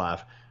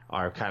Getzlaf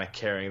are kind of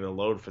carrying the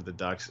load for the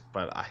Ducks.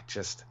 But I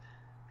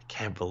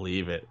can't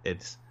believe it.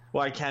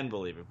 I can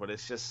believe it, but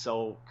it's just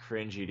so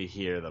cringy to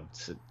hear them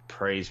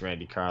praise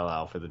Randy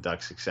Carlyle for the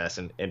Ducks' success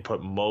and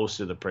put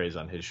most of the praise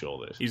on his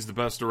shoulders. He's the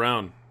best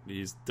around.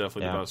 He's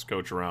definitely the best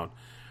coach around.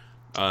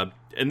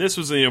 And this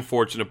was the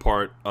unfortunate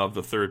part of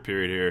the third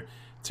period here.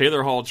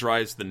 Taylor Hall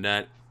drives the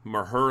net.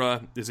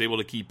 Mahura is able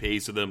to keep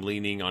pace with them,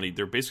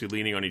 they're basically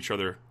leaning on each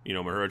other.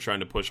 Mahura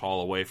trying to push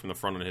Hall away from the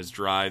front on his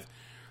drive.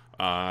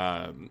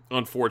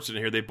 Unfortunate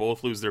here. They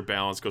both lose their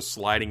balance, go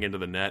sliding into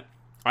the net.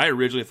 I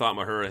originally thought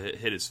Mahura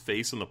hit his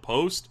face on the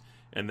post,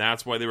 and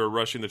that's why they were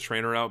rushing the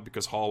trainer out,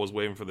 because Hall was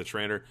waiting for the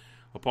trainer.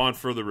 Upon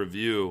further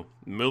review,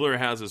 Miller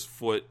has his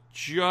foot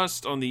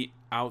just on the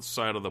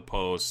outside of the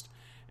post,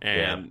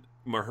 and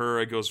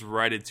Mahura goes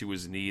right into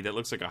his knee. That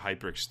looks like a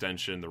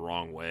hyperextension the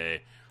wrong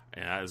way.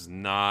 And that is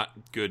not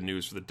good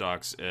news for the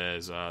Ducks,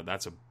 as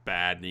that's a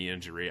bad knee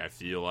injury, I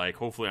feel like.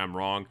 Hopefully I'm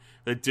wrong.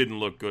 That didn't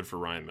look good for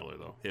Ryan Miller,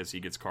 though, as he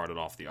gets carted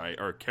off the ice,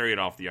 or carried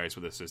off the ice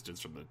with assistance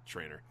from the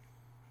trainer.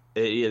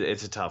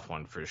 It's a tough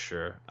one for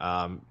sure.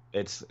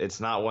 It's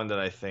not one that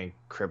I think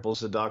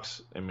cripples the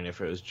Ducks. I mean,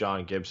 if it was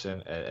John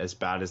Gibson, as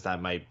bad as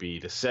that might be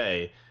to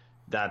say,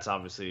 that's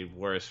obviously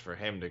worse for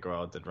him to go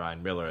out than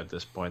Ryan Miller at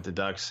this point. The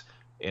Ducks,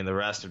 in the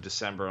rest of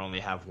December, only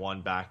have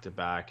one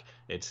back-to-back.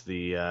 It's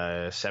the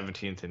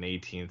 17th and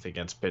 18th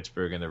against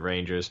Pittsburgh and the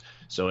Rangers.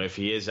 So if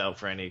he is out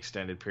for any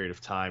extended period of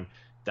time,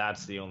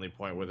 that's the only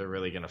point where they're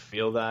really going to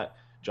feel that.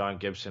 John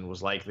Gibson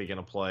was likely going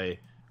to play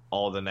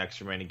all the next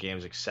remaining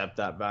games except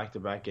that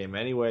back-to-back game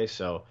anyway.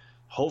 So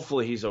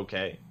hopefully he's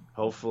okay.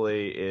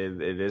 Hopefully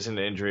it isn't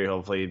an injury.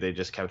 Hopefully they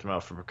just kept him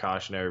out for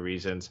precautionary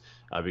reasons,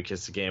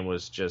 because the game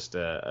was just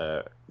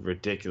a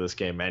ridiculous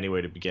game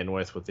anyway to begin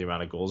with the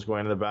amount of goals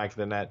going to the back of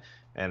the net.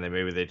 And then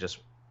maybe they just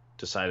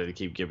decided to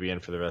keep Gibby in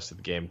for the rest of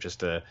the game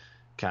just to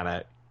kind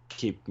of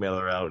keep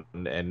Miller out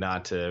and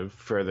not to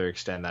further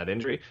extend that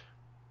injury.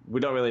 We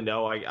don't really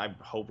know. I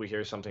hope we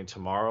hear something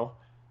tomorrow.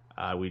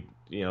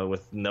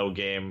 With no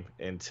game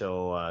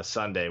until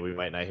Sunday, we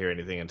might not hear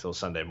anything until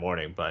Sunday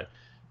morning, but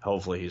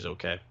hopefully he's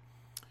okay.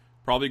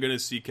 Probably going to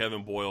see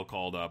Kevin Boyle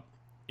called up,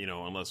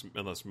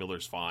 unless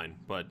Miller's fine,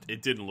 but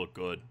it didn't look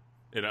good.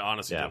 It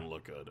honestly didn't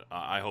look good.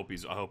 I hope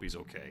he's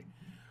okay.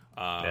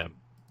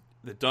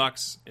 The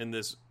Ducks in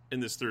this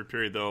third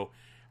period, though,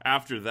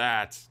 after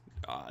that,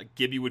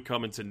 Gibby would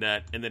come into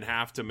net and then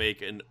have to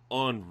make an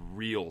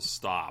unreal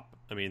stop.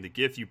 I mean, the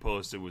GIF you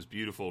posted was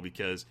beautiful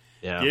because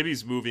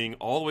Gibby's moving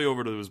all the way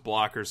over to his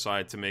blocker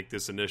side to make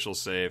this initial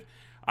save.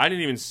 I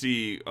didn't even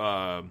see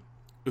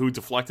who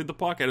deflected the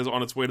puck. It was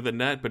on its way to the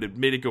net, but it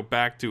made it go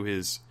back to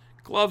his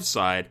glove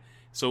side.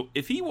 So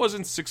if he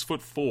wasn't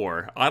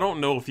 6'4", I don't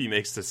know if he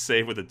makes the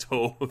save with the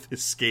toe of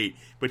his skate,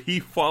 but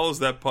he follows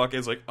that puck and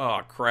is like,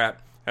 oh,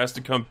 crap. Has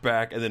to come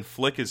back and then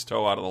flick his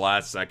toe out of the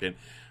last second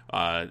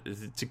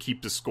to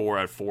keep the score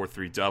at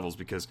 4-3 Devils,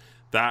 because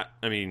that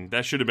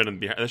should have been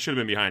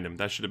behind him.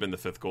 That should have been the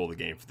fifth goal of the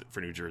game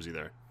for New Jersey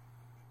there.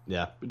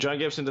 Yeah, John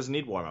Gibson doesn't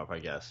need warm up, I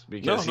guess,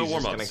 because he's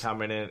just going to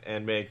come in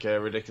and make a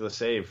ridiculous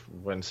save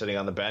when sitting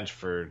on the bench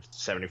for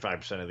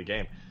 75% of the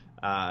game.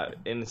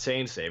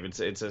 Insane save.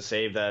 It's a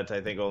save that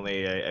I think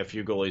only a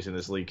few goalies in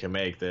this league can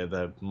make.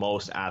 The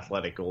most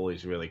athletic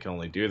goalies really can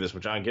only do this.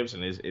 But John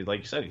Gibson is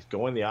like you said, he's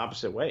going the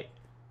opposite way.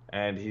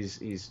 And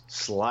he's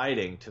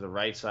sliding to the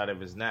right side of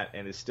his net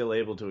and is still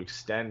able to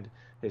extend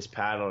his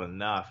paddle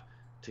enough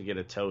to get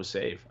a toe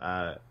save.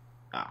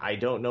 I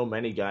don't know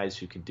many guys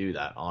who can do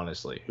that,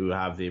 honestly, who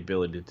have the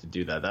ability to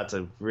do that. That's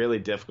a really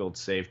difficult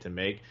save to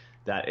make.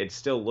 That it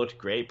still looked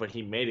great, but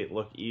he made it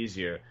look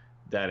easier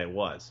than it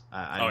was.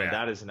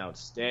 That is an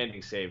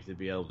outstanding save to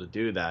be able to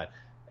do that.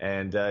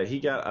 And he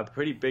got a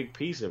pretty big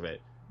piece of it,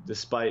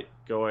 despite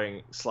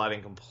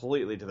sliding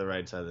completely to the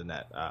right side of the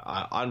net.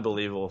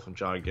 Unbelievable from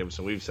John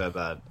Gibson. We've said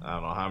that I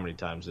don't know how many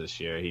times this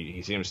year.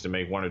 He seems to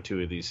make one or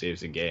two of these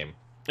saves a game.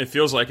 It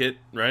feels like it,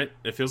 right?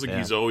 It feels like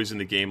he's always in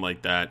the game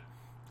like that.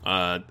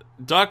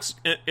 Ducks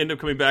end up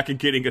coming back and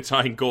getting a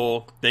tying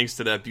goal thanks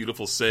to that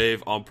beautiful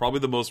save on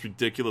probably the most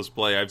ridiculous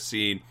play I've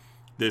seen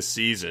this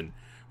season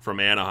from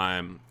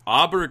Anaheim.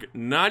 Aberg,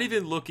 not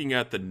even looking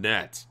at the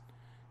net,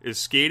 is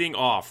skating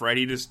off, right?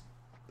 He just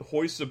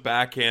hoists a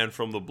backhand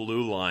from the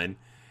blue line,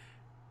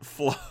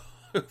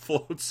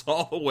 floats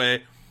all the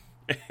way,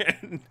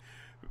 and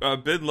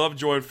Ben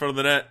Lovejoy in front of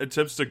the net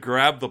attempts to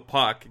grab the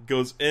puck,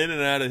 goes in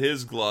and out of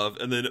his glove,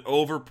 and then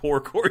over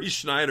poor Corey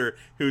Schneider,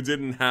 who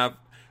didn't have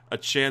a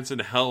chance in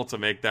hell to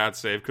make that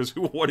save, because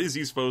what is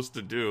he supposed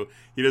to do?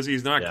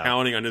 He's not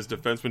counting on his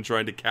defenseman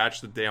trying to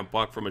catch the damn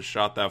puck from a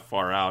shot that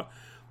far out.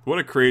 What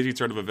a crazy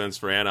turn of events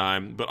for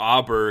Anaheim. But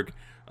Aberg,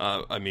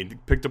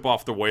 picked up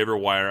off the waiver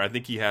wire. I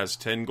think he has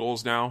 10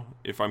 goals now,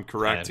 if I'm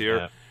correct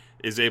here.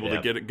 Is able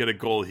to get a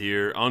goal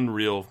here.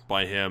 Unreal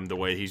by him, the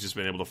way he's just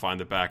been able to find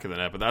the back of the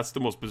net. But that's the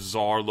most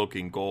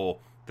bizarre-looking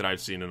goal that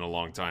I've seen in a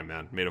long time,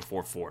 man. Made a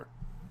 4-4.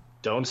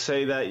 Don't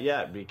say that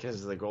yet,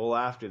 because the goal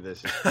after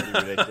this is pretty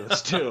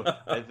ridiculous too.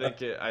 I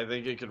think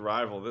it could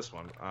rival this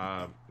one.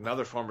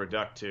 Another former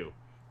Duck too,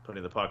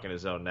 putting the puck in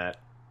his own net.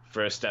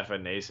 First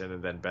Stefan Nason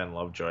and then Ben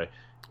Lovejoy.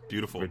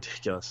 Beautiful,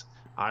 ridiculous.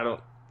 I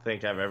don't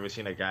think I've ever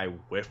seen a guy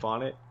whiff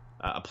on it,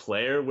 a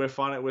player whiff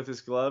on it with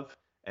his glove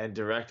and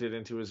direct it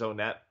into his own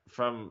net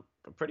from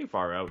pretty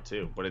far out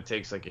too. But it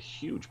takes like a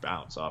huge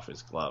bounce off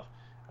his glove.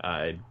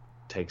 It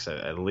takes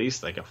at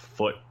least like a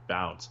foot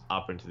bounce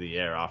up into the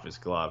air off his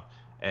glove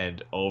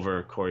and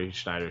over Corey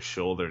Schneider's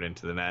shoulder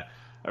into the net.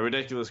 A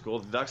ridiculous goal.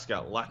 The Ducks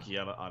got lucky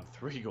on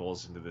 3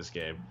 goals into this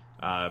game.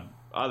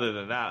 Other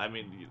than that,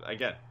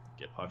 again,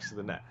 get pucks to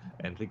the net,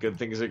 and the good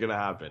things are going to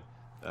happen.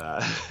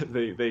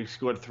 They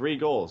scored 3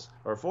 goals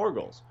or 4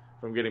 goals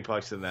from getting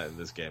pucks in that in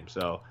this game.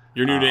 So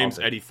your new name's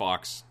Eddie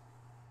Fox.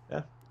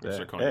 Yeah,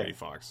 Start calling you Eddie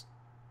Fox.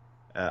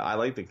 I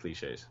like the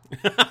cliches.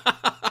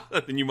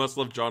 Then you must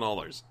love John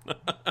Allers.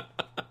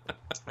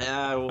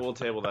 Yeah, we'll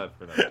table that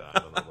for another time. I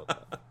don't know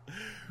about that.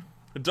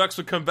 The Ducks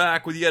would come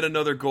back with yet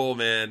another goal,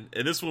 man.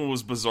 And this one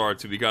was bizarre,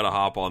 too. We got to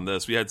hop on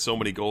this. We had so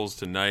many goals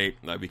tonight.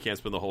 We can't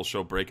spend the whole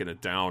show breaking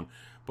it down.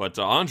 But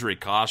Ondrej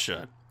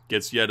Kase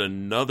gets yet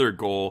another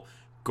goal.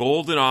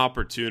 Golden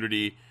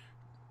opportunity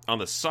on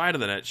the side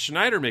of the net.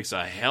 Schneider makes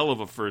a hell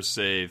of a first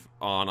save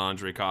on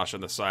Ondrej Kase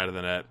on the side of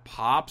the net.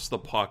 Pops the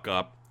puck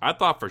up. I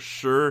thought for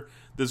sure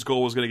this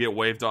goal was going to get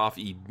waved off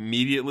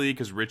immediately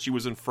because Richie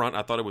was in front.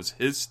 I thought it was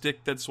his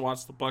stick that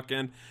swats the puck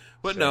in.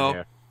 But no,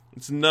 here.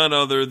 It's none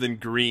other than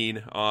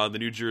Green, the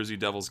New Jersey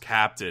Devils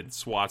captain,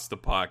 swats the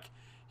puck.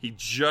 He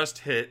just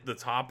hit the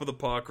top of the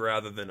puck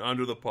rather than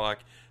under the puck,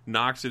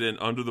 knocks it in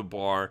under the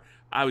bar.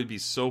 I would be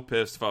so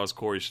pissed if I was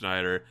Corey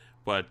Schneider.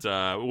 But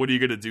what are you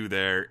going to do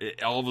there?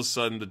 All of a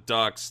sudden, the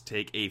Ducks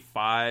take a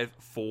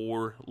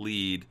 5-4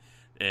 lead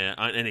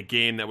in a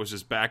game that was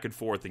just back and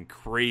forth and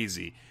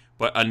crazy.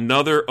 But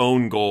another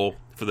own goal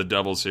for the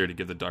Devils here to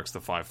give the Ducks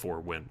the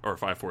 5-4 win, or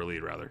 5-4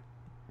 lead, rather.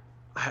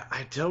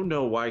 I don't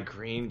know why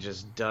Green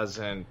just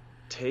doesn't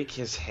take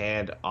his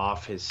hand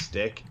off his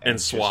stick and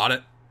swat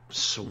it.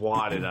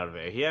 Swat it out of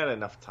it. He had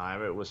enough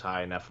time. It was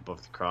high enough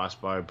above the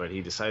crossbar, but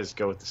he decides to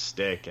go with the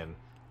stick. And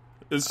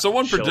it's so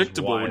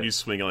unpredictable when you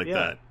swing it like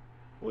that.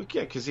 Well,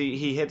 yeah, because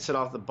he hits it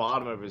off the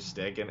bottom of his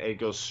stick, and it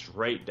goes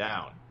straight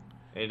down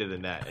into the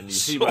net. And you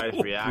see by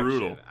his reaction,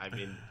 brutal. I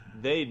mean,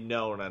 they'd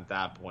known at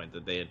that point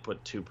that they had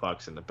put 2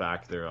 pucks in the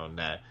back of their own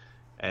net.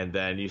 And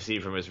then you see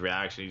from his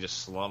reaction, he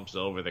just slumps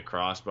over the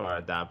crossbar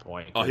at that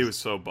point. Oh, he was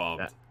so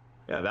bummed.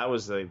 That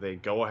was the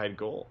go-ahead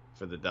goal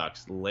for the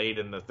Ducks late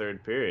in the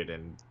third period.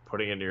 And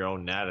putting in your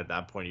own net, at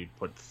that point, you'd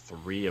put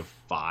 3 of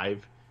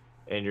 5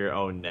 in your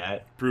own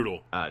net.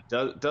 Brutal.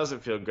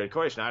 Doesn't feel good.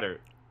 Corey Schneider,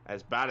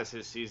 as bad as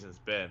his season's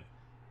been,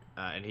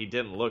 and he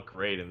didn't look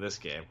great in this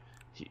game,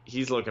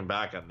 he's looking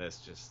back on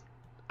this just,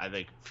 I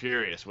think,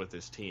 furious with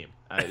his team.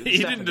 He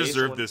didn't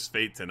deserve this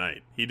fate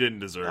tonight. He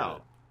didn't deserve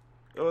it.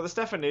 Well, the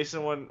Stefan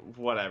Noesen one,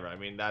 whatever. I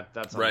mean,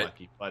 that's right.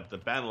 Unlucky. But the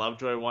Ben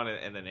Lovejoy one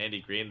and then Andy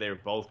Green, they were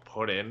both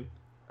put in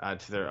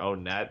to their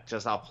own net,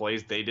 just off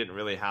plays they didn't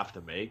really have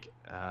to make.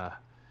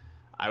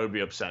 I would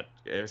be upset,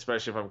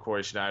 especially if I'm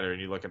Corey Schneider and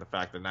you look at the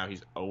fact that now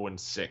he's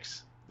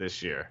 0-6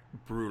 this year.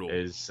 Brutal.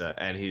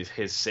 And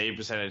his save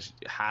percentage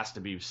has to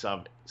be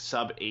sub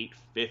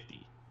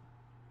 850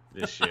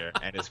 this year,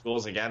 and his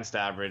goals against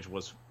average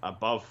was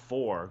above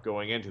 4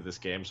 going into this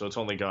game, so it's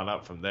only gone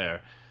up from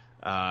there.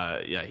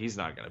 He's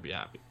not going to be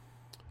happy.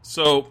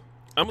 So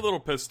I'm a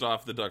little pissed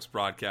off the Ducks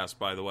broadcast,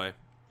 by the way.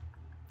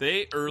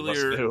 They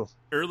earlier in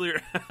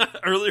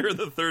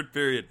the third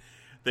period,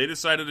 they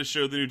decided to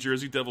show the New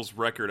Jersey Devils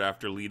record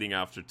after leading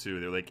after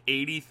 2. They're like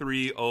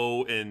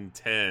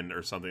 83-0-10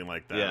 or something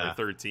like that, or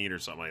 13 or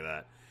something like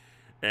that.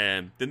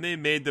 And then they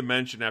made the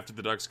mention after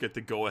the Ducks get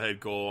the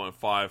go-ahead goal on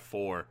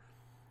 5-4.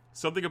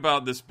 Something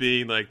about this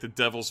being like the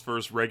Devils'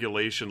 first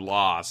regulation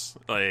loss,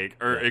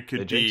 it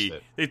could be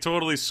they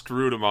totally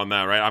screwed them on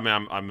that, right? I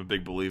mean, I'm a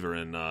big believer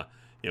in the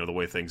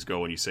way things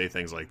go when you say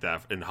things like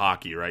that in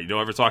hockey, right? You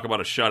don't ever talk about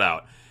a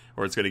shutout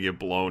or it's going to get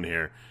blown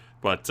here.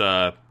 But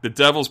the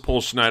Devils pull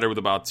Schneider with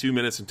about 2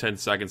 minutes and 10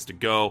 seconds to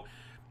go.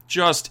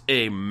 Just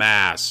a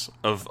mass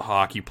of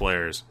hockey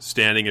players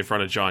standing in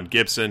front of John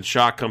Gibson.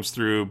 Shot comes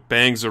through,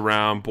 bangs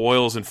around,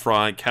 Boyle's in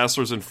front,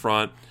 Kessler's in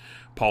front.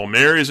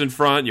 Palmieri's in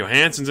front,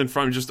 Johansson's in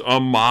front, just a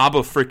mob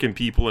of freaking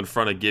people in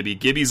front of Gibby.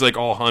 Gibby's like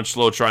all hunched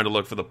low trying to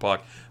look for the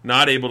puck,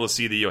 not able to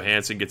see that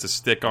Johansson gets a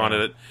stick on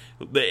it.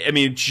 I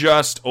mean,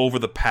 just over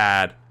the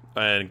pad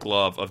and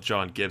glove of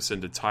John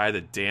Gibson to tie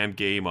the damn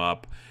game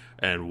up.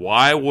 And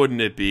why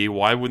wouldn't it be?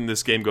 Why wouldn't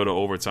this game go to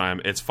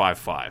overtime? It's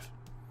 5-5.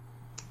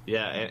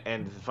 Yeah,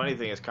 and the funny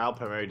thing is Kyle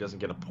Palmieri doesn't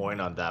get a point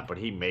on that, but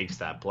he makes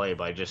that play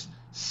by just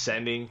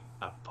sending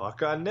a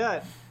puck on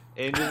net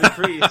into the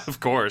crease,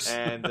 of course,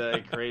 and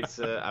creates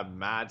a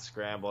mad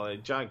scramble.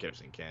 John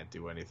Gibson can't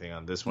do anything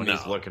on this one. No.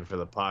 He's looking for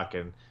the puck,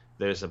 and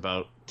there's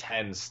about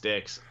 10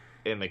 sticks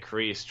in the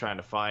crease trying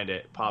to find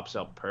it. Pops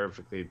up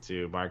perfectly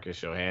to Marcus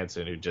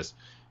Johansson, who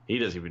he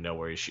doesn't even know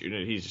where he's shooting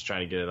it. He's just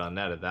trying to get it on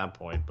net at that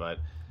point. But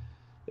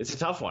it's a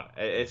tough one.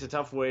 It's a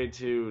tough way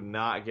to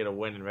not get a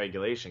win in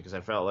regulation, because I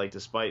felt like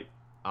despite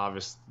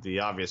the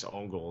obvious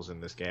own goals in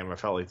this game, I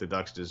felt like the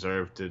Ducks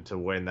deserved to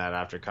win that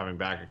after coming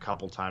back a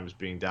couple times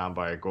being down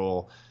by a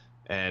goal.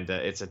 And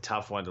it's a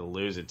tough one to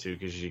lose it to,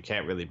 because you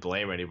can't really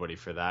blame anybody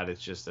for that.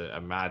 It's just a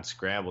mad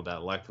scramble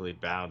that luckily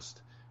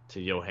bounced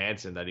to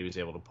Johansson that he was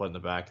able to put in the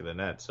back of the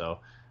net. So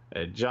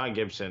John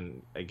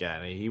Gibson,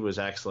 again, he was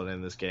excellent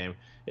in this game.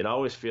 It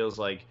always feels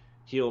like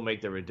he'll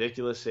make the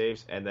ridiculous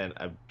saves, and then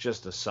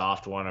just a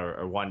soft one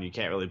or one you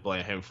can't really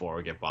blame him for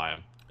or get by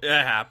him. It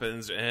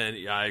happens,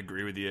 and I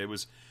agree with you. It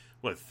was,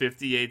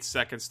 58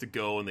 seconds to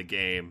go in the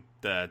game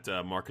that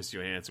Marcus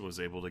Johansson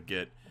was able to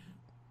get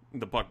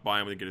the puck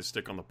by him and get his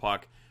stick on the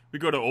puck. We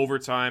go to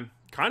overtime.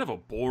 kind of a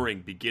boring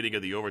beginning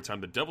of the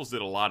overtime. The Devils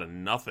did a lot of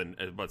nothing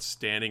but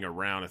standing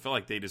around. I felt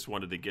like they just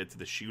wanted to get to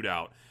the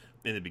shootout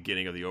in the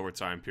beginning of the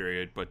overtime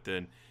period, but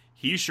then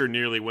he sure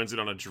nearly wins it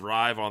on a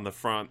drive on the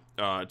front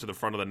to the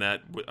front of the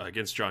net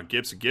against John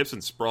Gibson.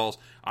 Gibson sprawls.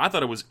 I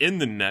thought it was in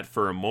the net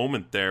for a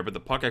moment there, but the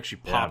puck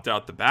actually popped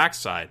out the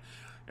backside.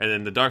 And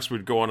then the Ducks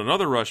would go on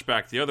another rush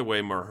back the other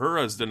way.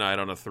 Mahura's denied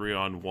on a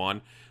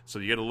 3-on-1. So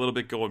you get a little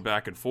bit going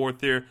back and forth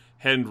there.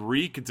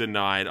 Henrique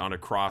denied on a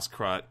cross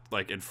cut,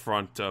 like in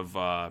front of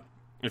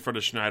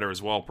Schneider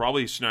as well.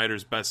 Probably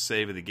Schneider's best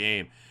save of the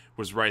game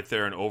was right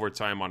there in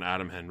overtime on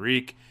Adam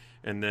Henrique.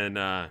 And then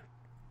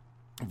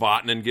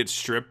Vatanen gets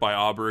stripped by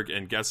Aberg,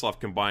 and Getzlaf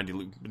combined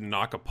to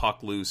knock a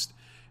puck loose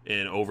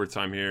in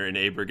overtime here. And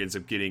Aberg ends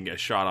up getting a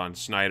shot on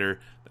Schneider.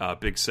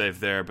 Big save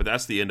there. But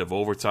that's the end of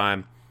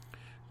overtime.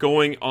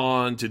 Going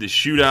on to the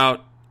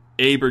shootout,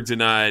 Aberg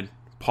denied.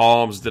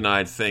 Palms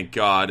denied, thank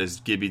God, as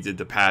Gibby did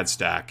the pad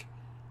stack.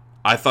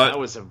 I thought that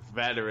was a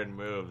veteran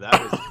move. That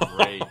was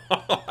great.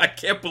 I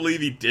can't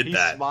believe he did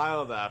that. He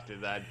smiled after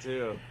that,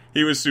 too.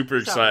 He was super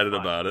excited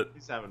about it.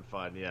 He's having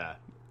fun, yeah.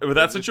 But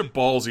that's such a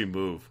ballsy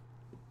move.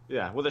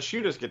 Yeah, well, the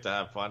shooters get to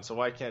have fun, so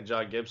why can't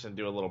John Gibson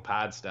do a little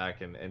pad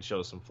stack and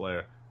show some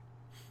flair?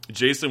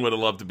 Jason would have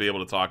loved to be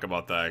able to talk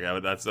about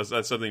that.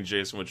 That's something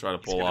Jason would try to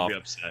pull off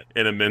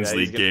in a men's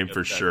league game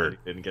for sure. He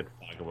didn't get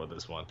to talk about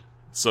this one.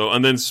 So,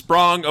 and then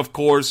Sprong, of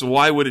course,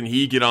 why wouldn't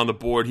he get on the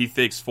board? He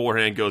fakes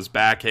forehand, goes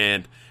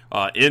backhand,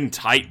 in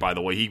tight, by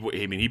the way.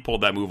 He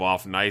pulled that move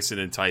off nice and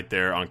in tight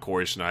there on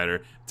Corey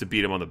Schneider to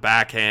beat him on the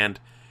backhand.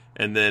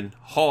 And then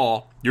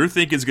Hall, you're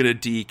thinking is going to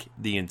deke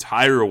the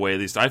entire way. At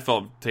least I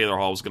felt Taylor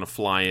Hall was going to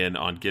fly in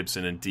on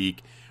Gibson and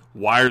deke.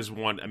 Wires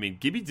one. I mean,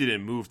 Gibby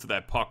didn't move to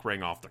that puck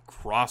rang off the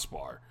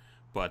crossbar,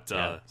 but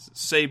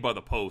saved by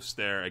the post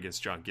there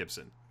against John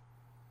Gibson.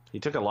 He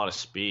took a lot of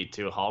speed,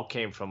 too. Hall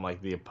came from,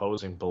 like, the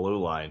opposing blue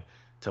line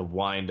to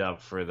wind up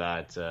for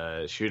that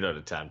shootout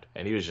attempt,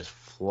 and he was just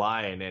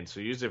flying in. So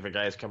usually if a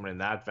guy's coming in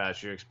that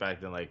fast, you're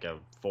expecting, like, a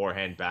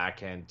forehand,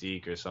 backhand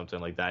deke or something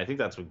like that. I think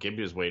that's what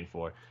Gibby was waiting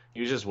for.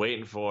 He was just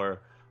waiting for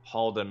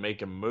Hall to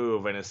make a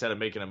move, and instead of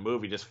making a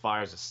move, he just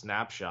fires a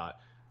snapshot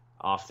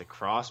off the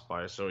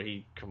crossbar. So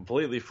he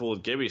completely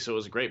fooled Gibby, so it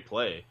was a great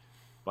play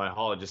by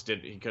Hall.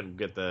 He couldn't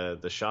get the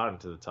shot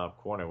into the top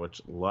corner,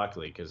 which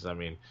luckily, because, I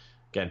mean,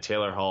 again,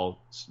 Taylor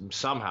Hall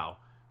somehow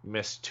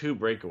missed 2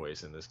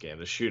 breakaways in this game,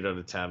 the shootout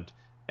attempt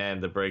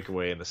and the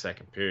breakaway in the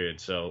second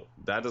period. So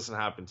that doesn't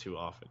happen too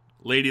often.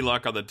 Lady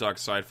luck on the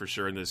Ducks side for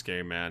sure in this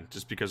game, man,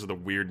 just because of the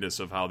weirdness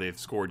of how they've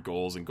scored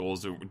goals and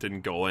goals that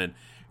didn't go in.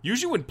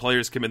 Usually when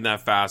players come in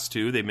that fast,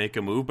 too, they make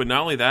a move. But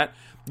not only that,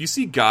 you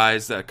see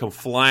guys that come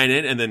flying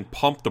in and then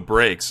pump the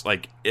brakes,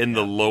 like in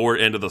the lower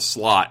end of the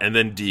slot, and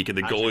then deke, and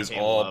the goalie's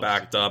all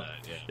backed up.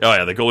 Oh,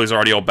 yeah, the goalie's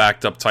already all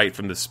backed up tight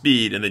from the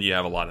speed, and then you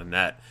have a lot of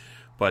net.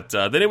 But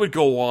then it would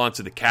go on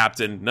to the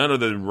captain. None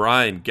other than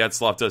Ryan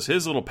Getzlaf does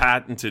his little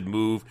patented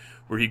move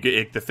where he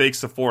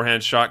fakes the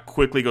forehand shot,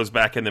 quickly goes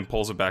back and then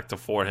pulls it back to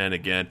forehand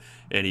again,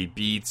 and he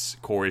beats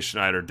Corey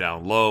Schneider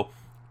down low.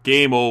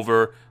 Game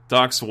over.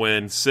 Ducks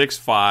win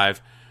 6-5.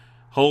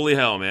 Holy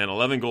hell, man.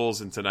 11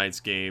 goals in tonight's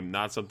game.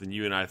 Not something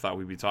you and I thought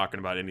we'd be talking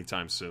about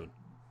anytime soon.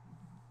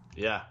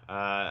 Yeah.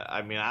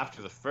 I mean,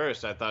 after the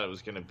first, I thought it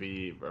was going to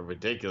be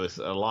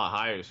a lot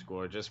higher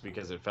score just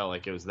because it felt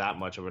like it was that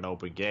much of an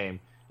open game.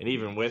 And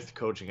even with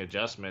coaching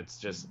adjustments,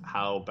 just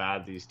how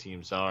bad these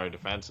teams are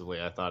defensively,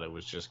 I thought it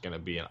was just going to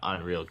be an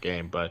unreal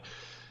game. But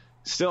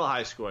still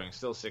high scoring,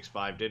 still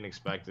 6-5. Didn't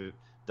expect it.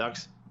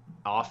 Ducks'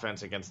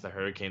 offense against the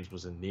Hurricanes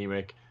was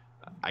anemic.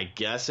 I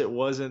guess it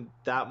wasn't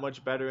that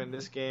much better in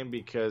this game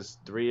because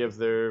 3 of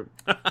their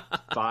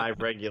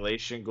 5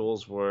 regulation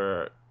goals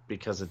were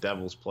because of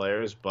Devils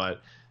players.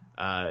 But,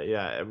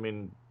 yeah, I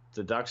mean,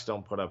 the Ducks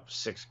don't put up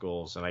 6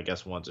 goals, and I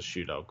guess one's a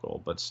shootout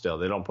goal. But still,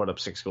 they don't put up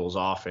 6 goals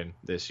often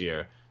this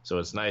year. So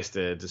it's nice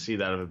to see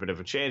that of a bit of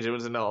a change. It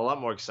was a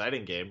lot more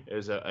exciting game. It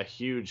was a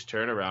huge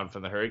turnaround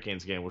from the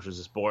Hurricanes game, which was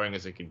as boring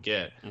as it could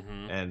get.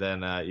 Mm-hmm. And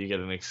then you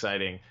get an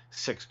exciting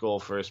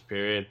 6-goal first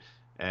period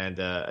and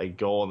a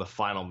goal in the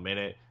final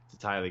minute to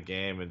tie the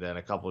game, and then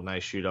a couple of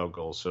nice shootout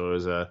goals. So it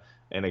was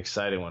an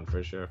exciting one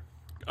for sure.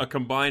 A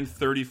combined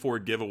 34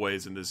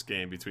 giveaways in this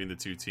game between the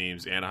two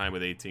teams. Anaheim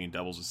with 18,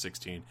 Devils with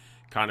 16.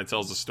 Kind of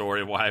tells the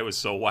story of why it was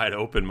so wide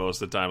open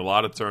most of the time. A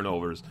lot of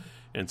turnovers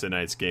in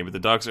tonight's game. But the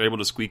Ducks are able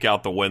to squeak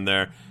out the win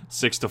there,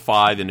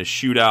 6-5 in a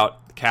shootout.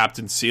 The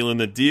captain sealing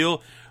the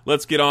deal.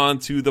 Let's get on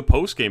to the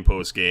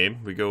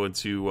post-game. We go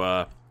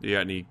into,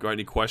 you got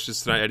any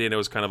questions tonight? I didn't know it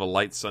was kind of a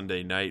light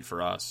Sunday night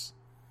for us.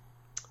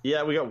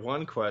 Yeah, we got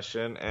one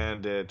question,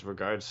 and it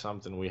regards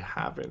something we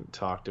haven't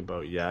talked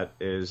about yet,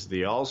 is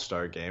the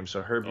All-Star game.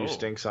 So Herb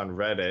Stinks on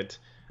Reddit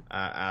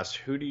asked,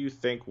 who do you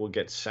think will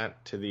get sent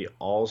to the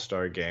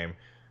All-Star game?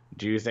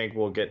 Do you think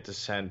we'll get to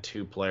send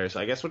 2 players?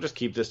 I guess we'll just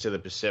keep this to the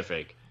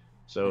Pacific.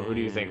 So who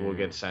do you think will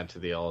get sent to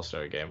the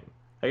All-Star game?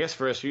 I guess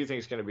first, who do you think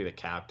is going to be the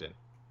captain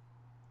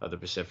of the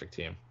Pacific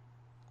team?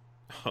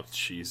 Oh,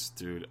 jeez,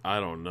 dude.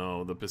 I don't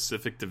know. The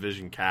Pacific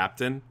Division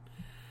captain?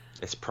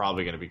 It's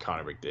probably going to be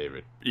Connor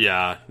McDavid.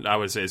 Yeah, I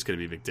would say it's going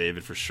to be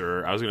McDavid for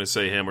sure. I was going to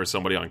say him or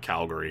somebody on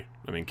Calgary.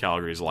 I mean,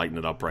 Calgary's lighting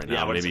it up right now.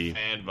 Yeah, but maybe it's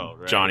a fan vote,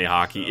 right? Johnny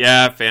Hockey. So.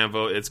 Yeah, fan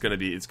vote. It's going to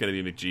be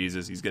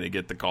McJesus. He's going to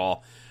get the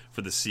call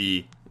for the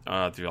C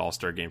at the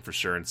All-Star game for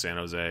sure in San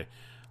Jose.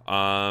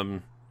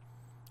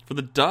 For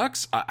the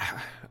Ducks,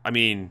 I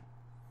mean,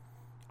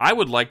 I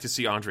would like to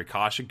see Ondrej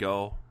Kase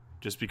go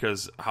just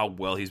because how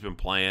well he's been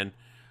playing.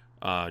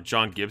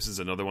 John Gibson's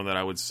another one that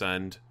I would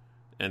send.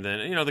 And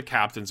then, you know, the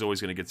captain's always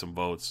going to get some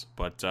votes.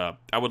 But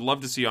I would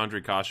love to see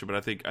Ondrej Kase, but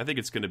I think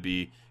it's going to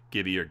be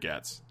Gibby or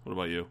Getz. What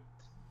about you?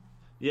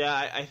 Yeah,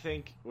 I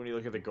think when you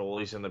look at the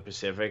goalies in the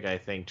Pacific, I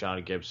think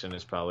John Gibson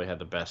has probably had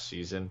the best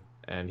season,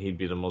 and he'd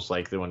be the most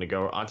likely one to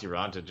go. Antti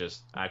Raanta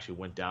just actually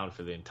went down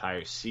for the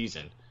entire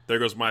season. There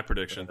goes my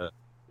prediction.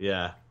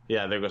 Yeah,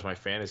 there goes my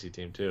fantasy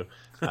team, too.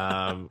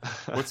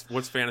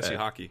 What's fantasy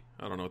hockey?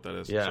 I don't know what that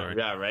is. Yeah, Sorry.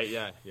 yeah, right,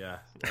 yeah.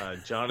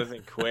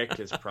 Jonathan Quick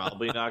is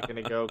probably not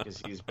going to go because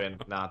he's been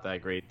not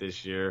that great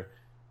this year.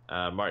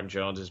 Martin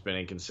Jones has been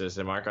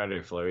inconsistent.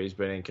 Marc-Andre Fleury has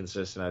been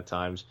inconsistent at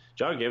times.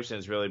 John Gibson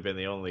has really been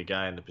the only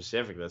guy in the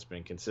Pacific that's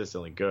been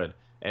consistently good.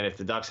 And if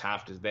the Ducks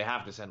have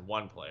to send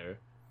one player,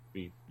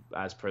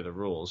 as per the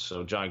rules.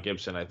 So John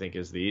Gibson, I think,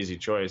 is the easy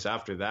choice.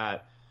 After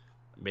that,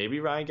 maybe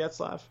Ryan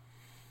Getzlaf.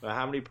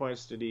 How many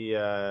points did he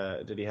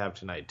have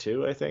tonight?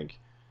 2, I think.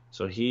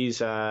 So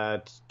he's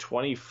at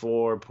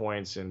 24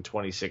 points in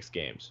 26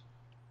 games.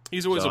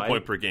 He's always a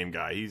point per game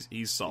guy.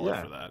 He's solid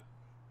for that.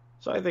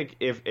 So I think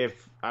if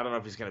I don't know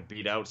if he's going to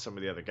beat out some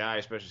of the other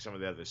guys, especially some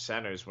of the other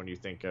centers, when you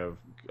think of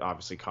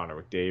obviously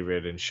Connor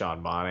McDavid and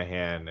Sean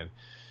Monahan, and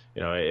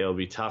you know it'll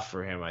be tough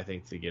for him, I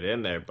think, to get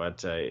in there,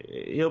 but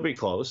he'll be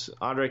close.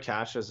 Ondrej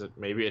Kase is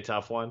maybe a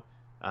tough one.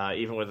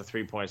 Even with the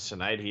 3 points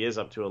tonight, he is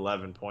up to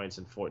 11 points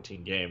in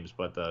 14 games,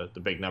 but the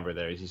big number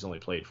there is he's only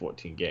played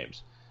 14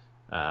 games.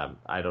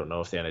 I don't know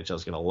if the NHL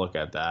is going to look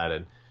at that,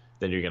 and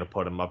then you're going to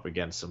put him up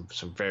against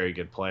some very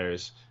good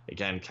players.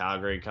 Again,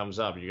 Calgary comes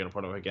up. You're going to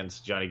put him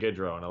against Johnny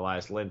Gaudreau and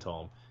Elias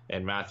Lindholm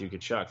and Matthew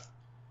Tkachuk.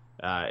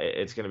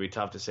 It's going to be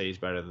tough to say he's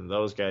better than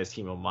those guys.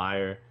 Timo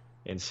Meier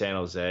in San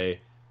Jose.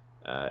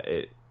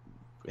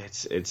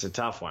 It's a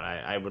tough one.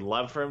 I would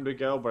love for him to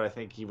go, but I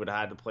think he would have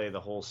had to play the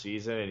whole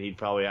season, and he'd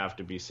probably have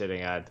to be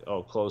sitting at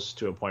close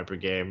to a point per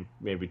game,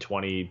 maybe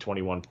 20,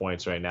 21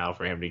 points right now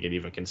for him to get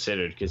even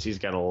considered, because he's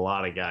got a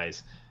lot of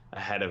guys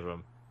ahead of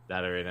him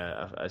that are in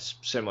a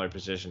similar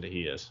position to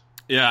he is.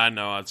 Yeah, I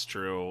know, that's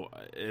true.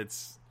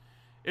 It's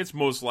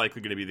most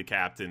likely going to be the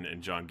captain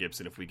and John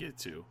Gibson if we get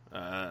to.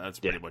 That's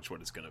pretty much what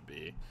it's going to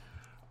be.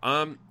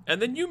 And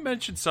then you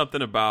mentioned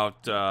something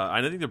about,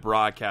 I think the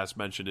broadcast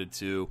mentioned it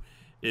too,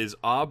 is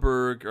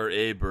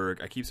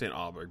Aberg, I keep saying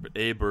Aberg, but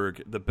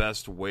Aberg, the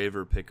best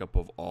waiver pickup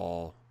of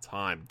all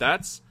time?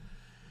 That's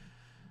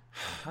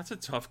a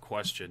tough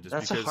question.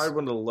 That's a hard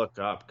one to look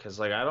up because,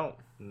 I don't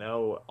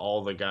know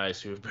all the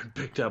guys who have been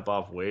picked up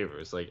off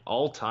waivers.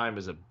 All time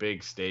is a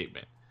big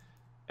statement.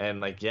 And,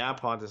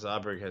 Pontus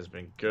Aberg has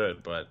been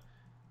good, but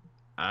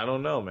I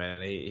don't know,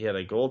 man. He had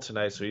a goal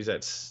tonight, so he's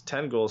at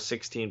 10 goals,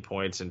 16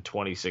 points in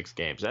 26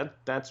 games.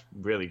 That's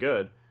really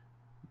good,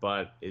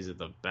 but is it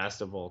the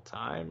best of all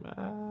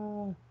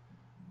time?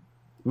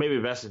 Maybe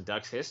best in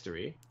Ducks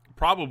history.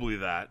 Probably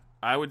that.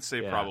 I would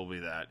say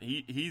probably that.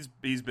 He's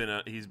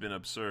been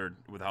absurd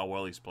with how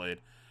well he's played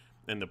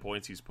and the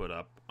points he's put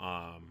up.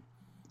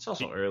 It's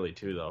also early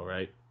too, though,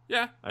 right?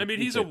 Yeah, I mean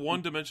he's a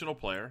one-dimensional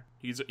player.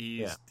 He's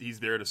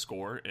there to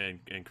score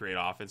and create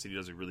offense, and he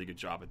does a really good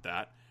job at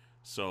that.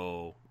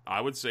 So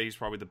I would say he's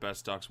probably the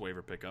best Ducks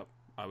waiver pickup.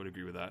 I would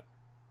agree with that.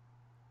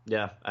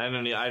 Yeah,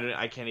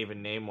 I can't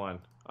even name one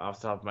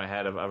off the top of my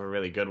head of a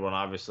really good one.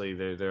 Obviously,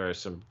 there are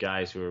some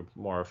guys who are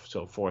more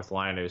so fourth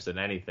liners than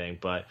anything,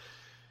 but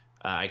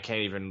I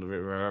can't even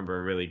remember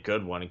a really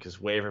good one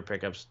because waiver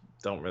pickups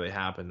don't really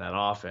happen that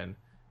often,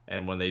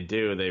 and when they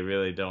do, they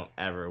really don't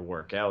ever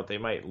work out. They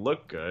might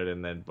look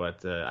good,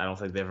 but I don't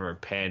think they've ever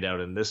panned out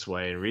in this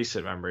way in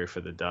recent memory for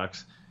the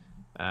Ducks.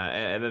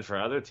 And then for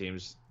other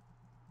teams,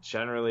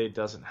 generally it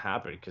doesn't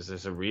happen because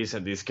there's a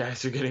reason these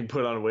guys are getting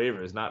put on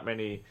waivers. Not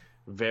many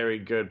very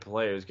good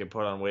players get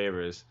put on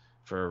waivers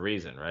for a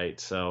reason, right?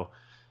 So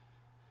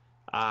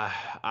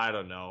I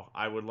don't know.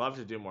 I would love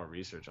to do more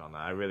research on that.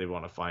 I really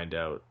want to find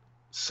out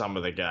some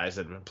of the guys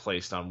that have been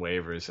placed on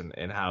waivers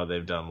and how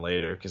they've done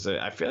later, because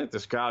I feel like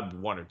there's got to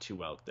be one or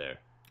two out there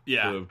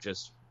who have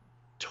just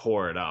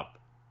tore it up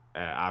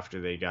after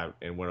they got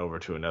and went over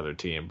to another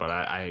team, but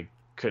I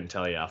couldn't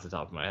tell you off the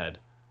top of my head.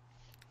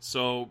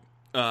 So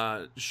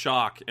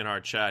Shock in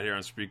our chat here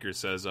on Spreaker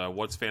says,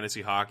 what's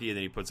fantasy hockey? And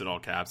then he puts it all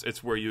caps.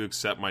 It's where you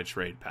accept my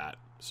trade, Pat.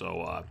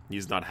 So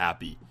he's not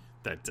happy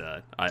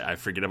that I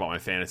forget about my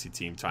fantasy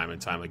team time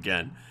and time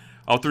again.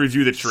 I'll have to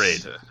review the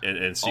trade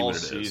and see what it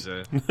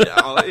season. Is.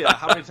 How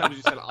many times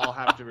you said I'll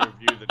have to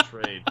review the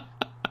trade?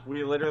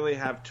 We literally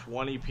have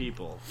 20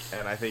 people,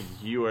 and I think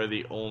you are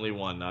the only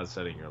one not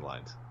setting your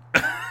lines.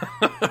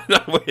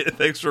 Wait,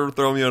 thanks for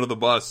throwing me under the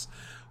bus.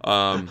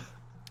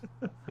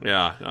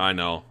 Yeah, I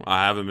know.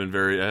 I haven't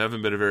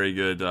been a very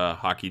good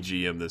hockey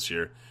GM this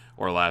year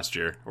or last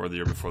year, or the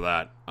year before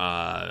that.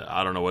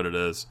 I don't know what it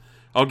is.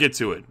 I'll get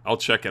to it. I'll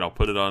check it. I'll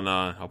put it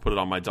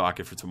on my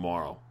docket for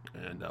tomorrow,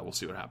 and we'll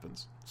see what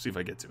happens. See if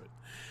I get to it.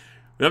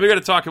 Then we got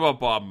to talk about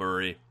Bob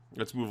Murray.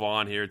 Let's move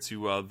on here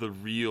to the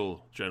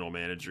real general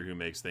manager who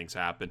makes things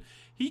happen.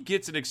 He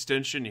gets an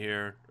extension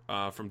here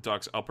from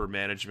Ducks upper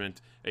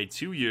management, a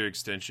 2-year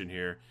extension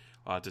here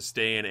to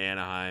stay in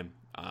Anaheim.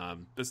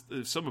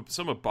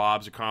 Some of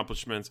Bob's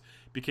accomplishments: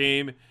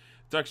 became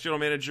Ducks general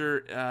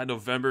manager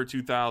November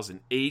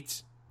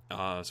 2008.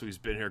 So he's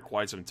been here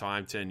quite some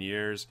time, 10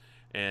 years.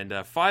 And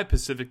 5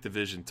 Pacific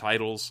Division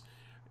titles,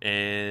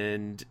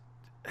 and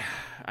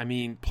I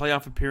mean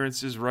playoff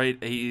appearances.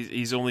 Right,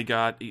 he's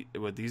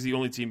the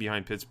only team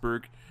behind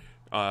Pittsburgh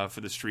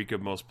for the streak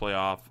of most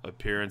playoff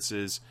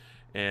appearances,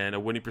 and a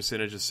winning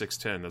percentage of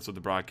 .610. That's what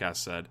the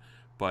broadcast said.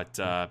 But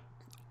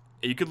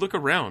you could look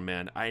around,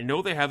 man. I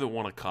know they haven't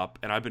won a cup,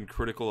 and I've been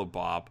critical of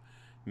Bob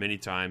many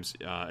times,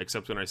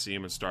 except when I see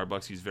him in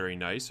Starbucks. He's very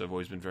nice. I've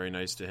always been very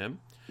nice to him.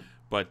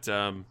 But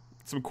some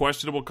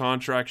questionable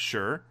contracts,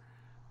 sure.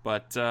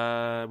 But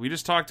we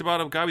just talked about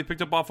a guy we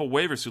picked up off of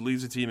waivers who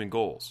leads the team in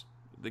goals.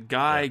 The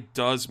guy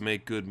does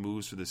make good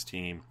moves for this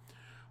team.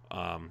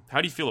 How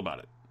do you feel about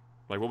it?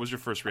 Like, what was your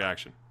first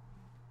reaction?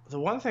 The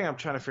one thing I'm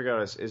trying to figure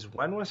out is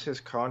when was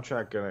his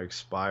contract going to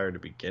expire to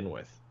begin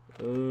with?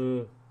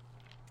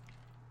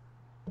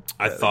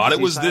 I thought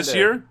it was this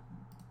year.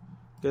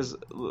 Because,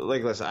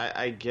 like, listen,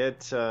 I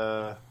get...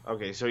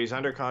 okay, so he's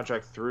under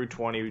contract through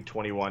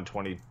 2021,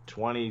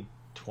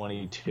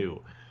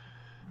 2022.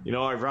 You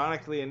know,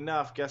 ironically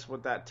enough, guess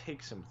what that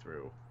takes him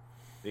through?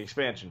 The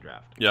expansion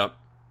draft. Yep.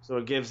 So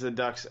it gives the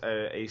Ducks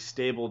a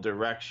stable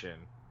direction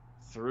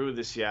through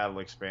the Seattle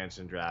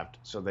expansion draft,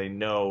 so they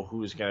know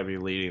who's going to be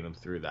leading them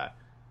through that.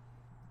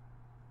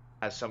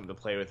 Has something to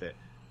play with it.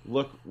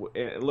 Look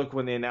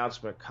when the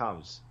announcement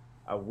comes,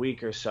 a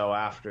week or so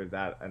after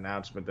that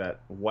announcement,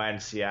 that when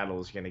Seattle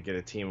is going to get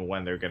a team and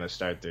when they're going to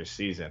start their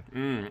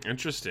season.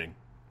 Interesting.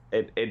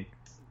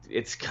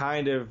 It's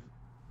kind of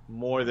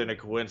more than a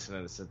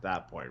coincidence at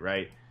that point,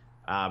 right?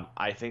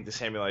 I think the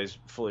Samuelis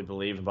fully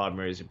believe in Bob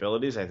Murray's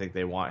abilities. I think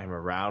they want him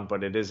around,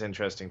 but it is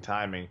interesting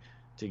timing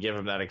to give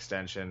him that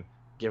extension,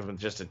 give him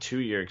just a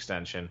 2-year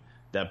extension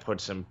that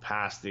puts him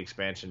past the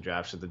expansion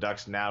draft. So the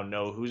Ducks now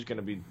know who's going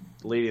to be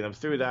leading them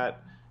through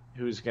that,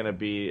 who's going to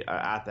be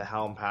at the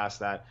helm past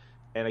that.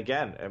 And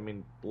again, I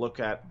mean, look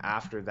at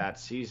after that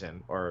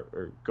season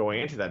or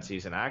going into that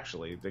season,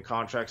 actually, the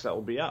contracts that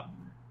will be up.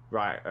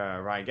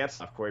 Ryan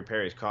Getzlaf, Corey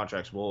Perry's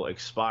contracts will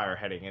expire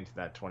heading into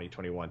that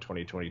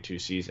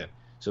 2021-2022 season.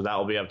 So that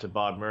will be up to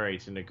Bob Murray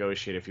to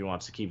negotiate if he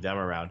wants to keep them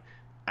around.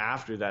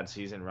 After that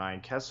season,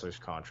 Ryan Kessler's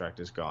contract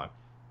is gone.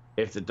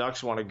 If the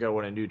Ducks want to go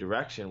in a new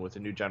direction with a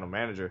new general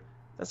manager,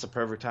 that's the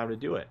perfect time to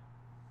do it.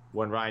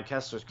 When Ryan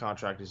Kessler's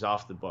contract is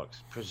off the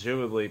books,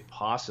 presumably,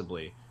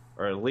 possibly,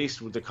 or at least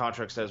the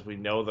contract says we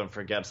know them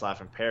for Getzlaf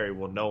and Perry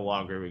will no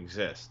longer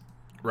exist.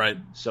 Right.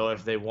 So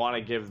if they want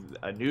to give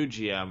a new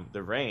GM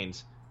the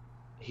reins,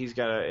 he's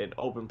got an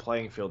open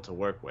playing field to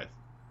work with,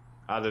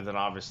 other than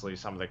obviously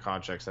some of the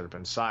contracts that have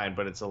been signed,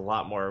 but it's a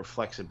lot more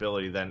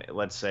flexibility than,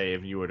 let's say,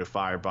 if you were to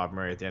fire Bob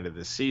Murray at the end of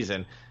this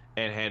season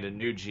and hand a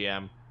new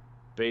GM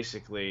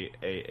basically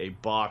a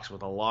box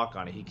with a lock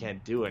on it. He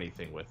can't do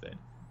anything with it.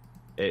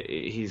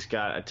 He's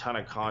got a ton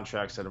of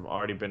contracts that have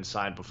already been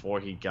signed before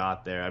he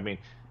got there. I mean,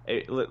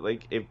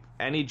 like if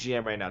any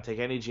GM right now, take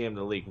any GM in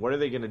the league, what are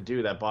they going to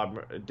do that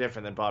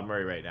different than Bob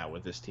Murray right now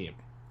with this team?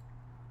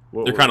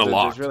 They're kind of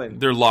locked.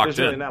 They're locked in. There's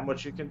really not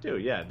much you can do.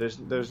 Yeah,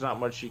 there's not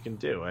much you can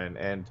do. And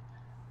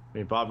I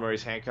mean, Bob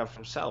Murray's handcuffed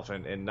himself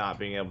and not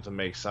being able to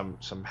make some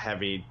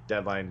heavy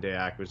deadline day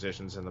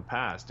acquisitions in the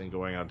past and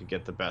going out to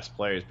get the best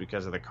players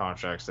because of the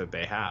contracts that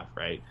they have,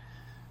 right?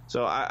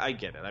 So I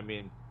get it. I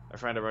mean, a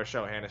friend of our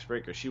show, Hannah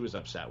Spraker, she was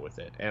upset with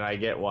it. And I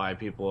get why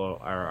people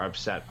are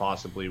upset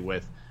possibly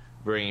with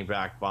bringing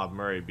back Bob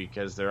Murray,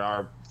 because there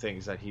are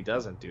things that he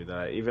doesn't do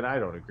that even I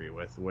don't agree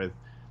with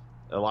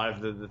a lot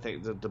of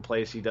the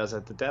plays he does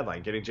at the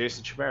deadline. Getting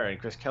Jason Chimera and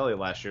Chris Kelly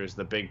last year is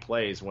the big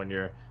plays when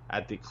you're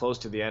at the close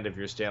to the end of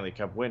your Stanley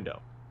Cup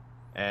window.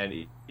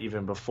 And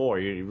even before,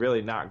 you're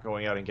really not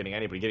going out and getting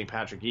anybody. Getting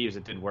Patrick Eaves,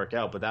 it didn't work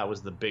out, but that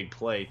was the big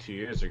play 2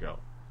 years ago,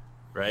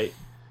 right?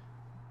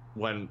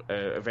 When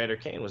Evander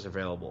Kane was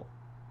available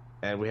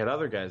and we had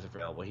other guys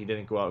available, he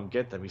didn't go out and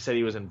get them. He said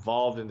he was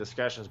involved in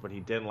discussions, but he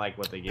didn't like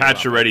what they gave up.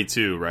 Pacioretty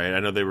too, right? I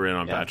know they were in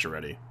on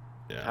Pacioretty.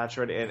 Yeah.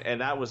 Pacioretty,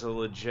 and that was a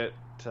legit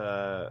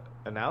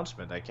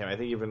announcement. I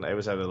think even it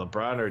was either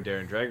LeBron or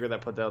Darren Dreger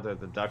that put out that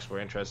the Ducks were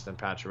interested in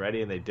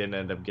Pacioretty, and they didn't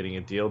end up getting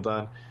a deal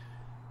done.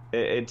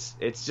 It's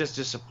just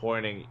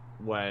disappointing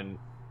when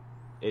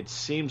it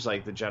seems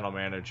like the general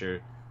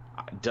manager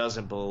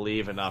doesn't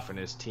believe enough in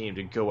his team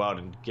to go out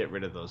and get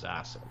rid of those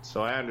assets.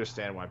 So I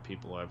understand why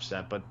people are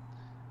upset, but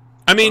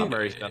I mean, Bob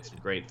Murray's done some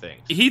great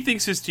things. He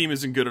thinks his team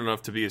isn't good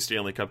enough to be a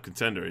Stanley Cup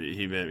contender.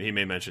 He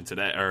may mention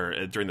today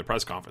or during the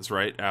press conference,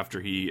 right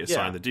after he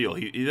signed the deal.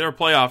 They're a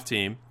playoff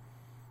team.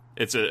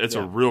 It's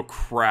a real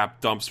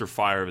crap dumpster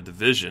fire of a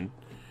division,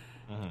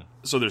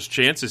 So there's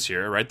chances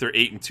here, right? They're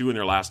 8-2 in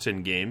their last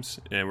 10 games,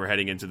 and we're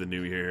heading into the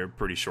new year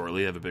pretty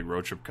shortly. They have a big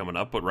road trip coming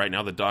up, but right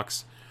now the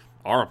Ducks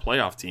are a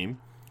playoff team,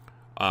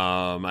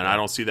 and I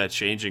don't see that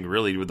changing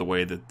really with the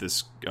way that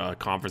this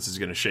conference is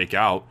going to shake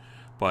out.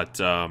 But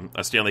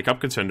a Stanley Cup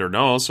contender,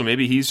 no. So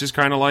maybe he's just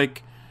kind of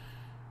like,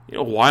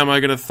 why am I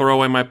going to throw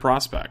away my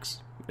prospects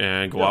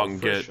and go out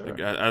and get? Sure.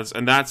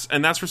 And that's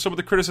where some of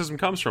the criticism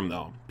comes from,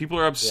 though. People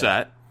are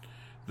upset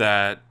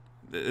that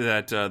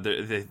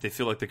they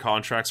feel like the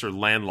contracts are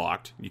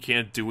landlocked. You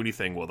can't do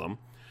anything with them.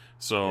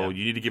 So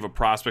you need to give up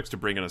prospects to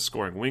bring in a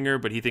scoring winger,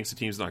 but he thinks the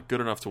team's not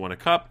good enough to win a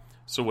cup.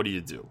 So what do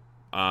you do?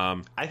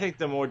 I think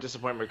the more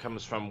disappointment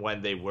comes from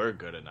when they were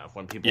good enough,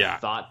 when people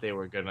thought they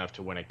were good enough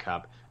to win a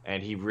cup,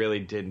 and he really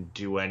didn't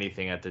do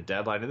anything at the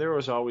deadline. And there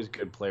was always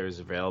good players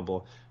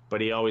available,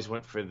 but he always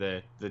went for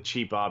the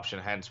cheap option,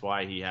 hence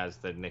why he has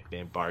the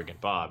nickname Bargain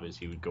Bob, is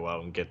he would go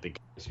out and get the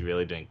guys who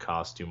really didn't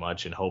cost too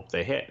much and hope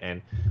they hit.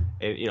 And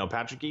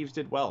Patrick Eaves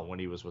did well when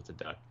he was with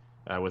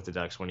the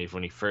Ducks when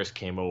he first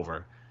came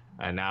over.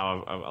 And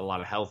now a lot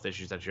of health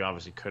issues that you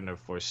obviously couldn't have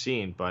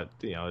foreseen, but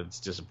it's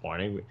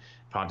disappointing.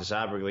 Pontus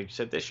Aberg, like you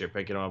said this year,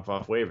 picking him up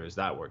off waivers,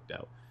 that worked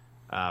out.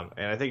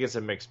 And I think it's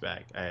a mixed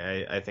bag.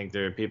 I think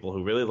there are people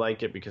who really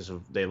like it because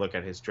they look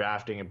at his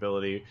drafting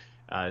ability,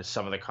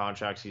 some of the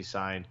contracts he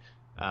signed.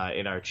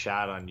 In our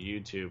chat on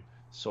YouTube,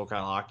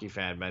 SoCal Hockey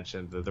Fan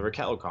mentioned the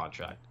Raquel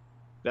contract.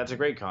 That's a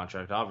great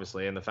contract,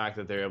 obviously, and the fact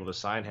that they're able to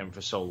sign him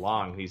for so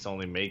long, he's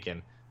only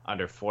making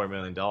under $4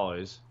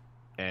 million.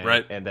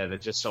 And then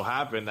it just so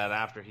happened that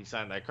after he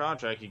signed that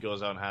contract, he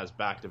goes out and has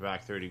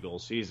back-to-back 30-goal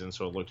seasons,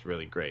 so it looks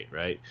really great,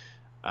 right?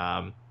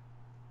 And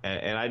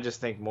I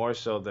just think more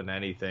so than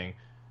anything,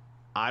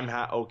 I'm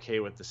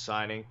okay with the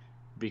signing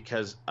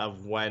because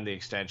of when the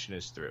extension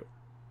is through.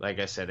 Like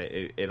I said,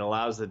 it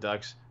allows the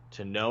Ducks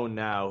to know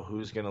now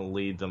who's going to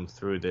lead them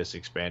through this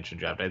expansion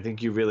draft. I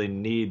think you really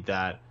need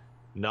that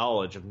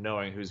knowledge of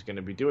knowing who's going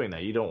to be doing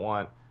that. You don't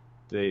want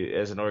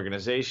as an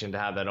organization to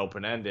have that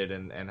open-ended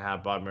and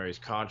have Bob Murray's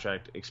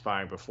contract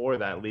expiring before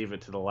that, leave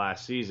it to the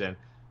last season,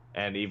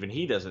 and even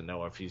he doesn't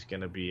know if he's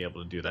going to be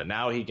able to do that.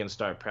 Now he can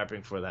start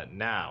prepping for that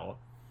now,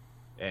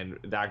 and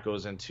that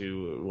goes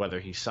into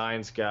whether he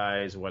signs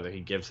guys, whether he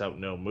gives out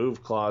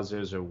no-move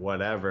clauses or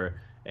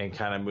whatever, and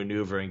kind of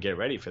maneuver and get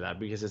ready for that,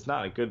 because it's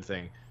not a good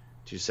thing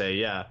to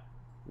say,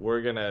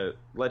 we're going to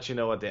let you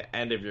know at the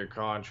end of your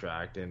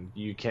contract, and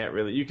you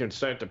can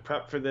start to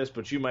prep for this,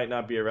 but you might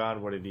not be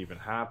around when it even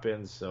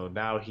happens. So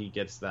now he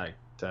gets that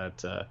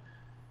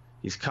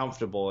he's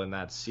comfortable in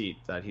that seat,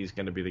 that he's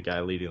going to be the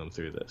guy leading them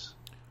through this.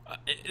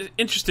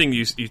 Interesting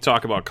you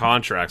talk about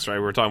contracts, right?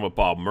 We're talking about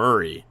Bob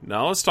Murray.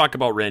 Now let's talk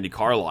about Randy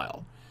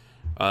Carlyle.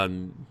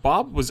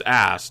 Bob was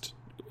asked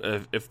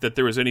if that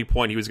there was any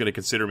point he was going to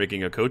consider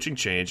making a coaching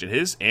change, and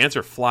his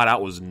answer flat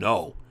out was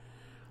no.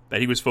 That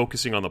he was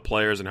focusing on the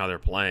players and how they're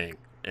playing.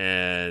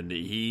 And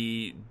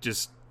he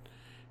just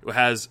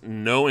has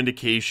no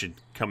indication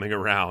coming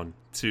around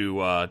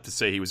to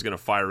say he was going to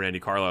fire Randy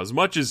Carlyle. As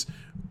much as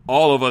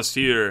all of us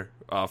here,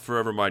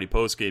 Forever Mighty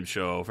Postgame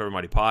Show, Forever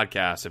Mighty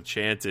Podcast, have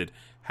chanted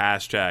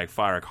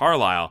 #fire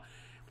Carlyle,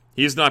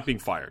 he is not being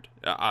fired.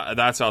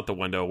 That's out the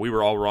window. We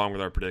were all wrong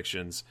with our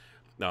predictions.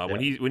 When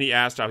he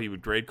asked how he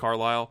would grade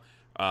Carlyle,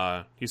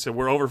 he said,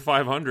 we're over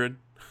 500.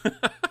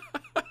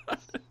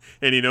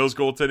 And he knows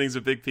goaltending's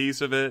a big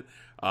piece of it.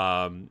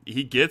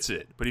 He gets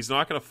it, but he's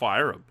not going to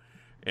fire him.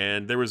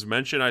 And there was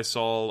mention I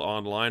saw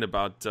online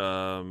about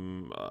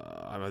who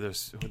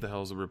the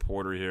hell is the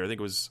reporter here? I think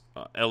it was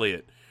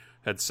Elliot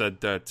had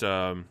said that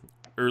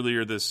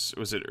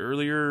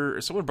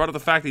earlier. Someone brought up the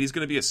fact that he's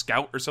going to be a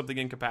scout or something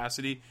in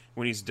capacity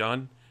when he's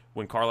done,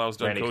 when Carlisle's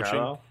done Randy coaching.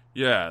 Carlisle?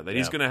 Yeah, that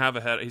he's going to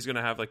have he's going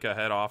to have like a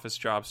head office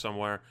job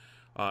somewhere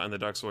in the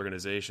Ducks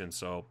organization.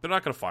 So they're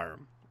not going to fire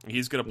him.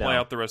 He's going to play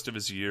out the rest of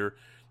his year.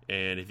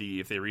 And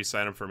if they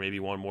re-sign him for maybe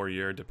one more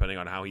year, depending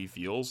on how he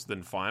feels,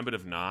 then fine. But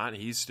if not,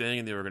 he's staying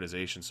in the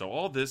organization. So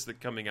all this that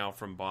coming out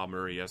from Bob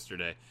Murray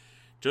yesterday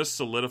just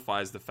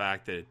solidifies the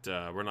fact that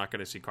we're not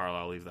going to see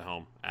Carlisle leave the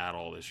helm at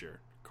all this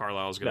year.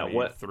 Carlisle's going to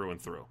be through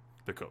and through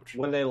the coach.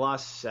 When they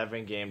lost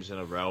 7 games in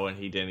a row and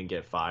he didn't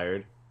get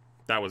fired,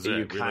 that was it.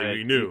 You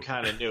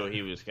kind of knew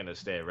he was going to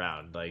stay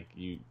around. Like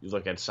you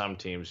look at some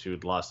teams who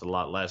had lost a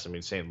lot less. I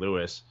mean, St.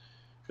 Louis.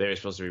 They were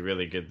supposed to be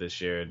really good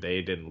this year.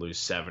 They didn't lose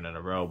 7 in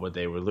a row, but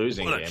they were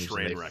losing games.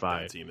 What a train wreck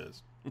that team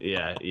is.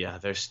 yeah,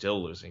 they're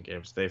still losing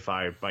games. They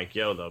fired Mike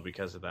Yeo, though,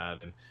 because of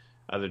that. And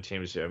other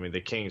teams, I mean,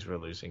 the Kings were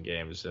losing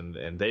games, and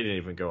they didn't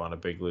even go on a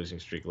big losing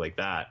streak like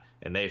that.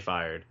 And they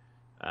fired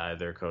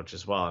their coach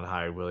as well and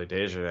hired Willie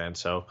Desjardins.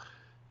 So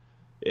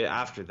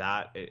after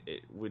that,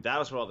 that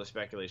was where all the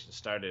speculation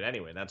started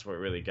anyway. That's where it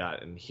really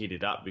got and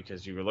heated up,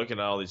 because you were looking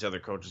at all these other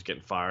coaches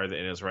getting fired,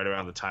 and it was right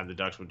around the time the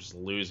Ducks were just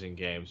losing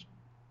games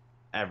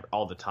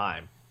all the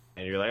time,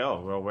 and you're like,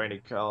 oh, well, Randy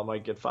Carlyle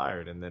might get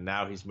fired, and then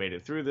now he's made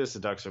it through this. The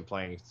Ducks are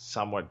playing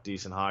somewhat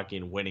decent hockey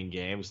and winning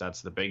games.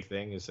 That's the big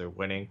thing, is they're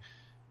winning,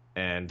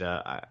 and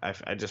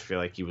I just feel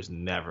like he was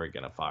never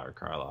going to fire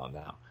Carlyle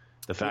now.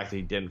 The fact that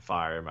he didn't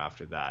fire him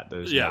after that,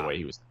 there's no way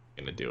he was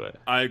going to do it.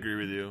 I agree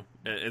with you.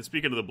 And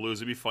speaking of the Blues,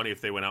 it'd be funny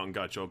if they went out and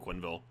got Joe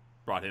Quenneville,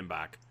 brought him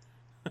back.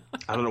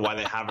 I don't know why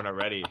they haven't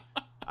already.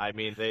 I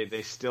mean,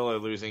 they still are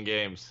losing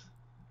games.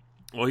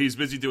 Well, he's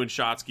busy doing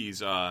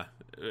Shotsky's,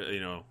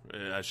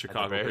 at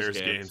Chicago Bears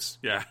games.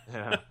 Yeah.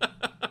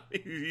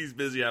 He's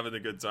busy having a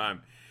good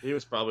time. He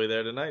was probably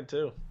there tonight,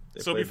 too.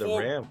 They played the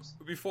Rams.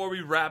 Before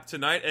we wrap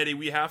tonight, Eddie,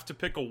 we have to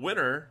pick a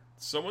winner.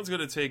 Someone's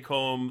going to take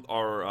home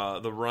our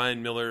the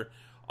Ryan Miller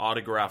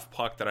autographed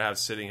puck that I have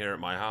sitting here at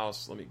my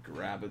house. Let me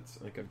grab it.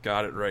 I think I've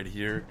got it right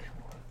here.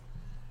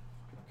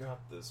 I've got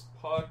this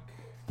puck.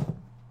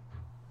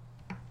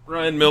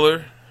 Ryan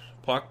Miller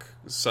puck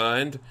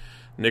signed.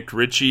 Nick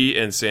Ritchie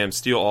and Sam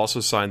Steele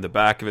also signed the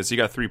back of it. So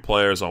you got 3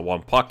 players on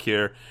 1 puck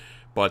here.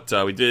 But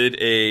we did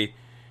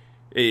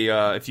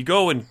if you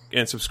go and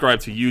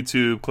subscribe to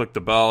YouTube, click the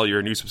bell,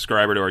 you're a new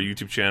subscriber to our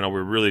YouTube channel.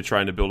 We're really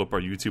trying to build up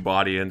our YouTube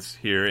audience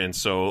here. And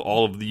so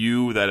all of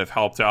you that have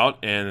helped out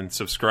and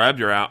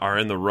subscribed are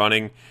in the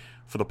running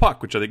for the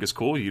puck, which I think is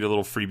cool. You get a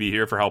little freebie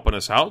here for helping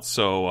us out.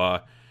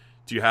 So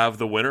do you have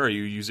the winner? Are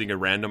you using a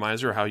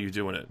randomizer? How are you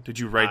doing it? Did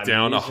you write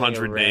down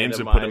 100 names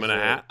and put them in a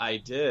hat? I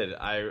did.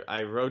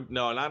 I wrote,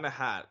 no, not in a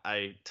hat.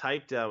 I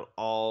typed out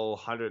all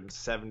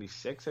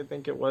 176, I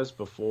think it was,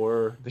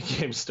 before the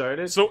game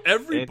started. So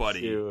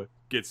everybody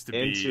gets to be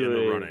in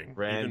the running.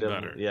 Random,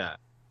 even better. Yeah,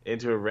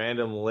 into a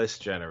random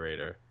list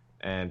generator.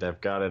 And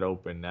I've got it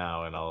open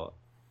now, and I'll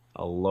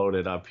load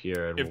it up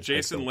here. And if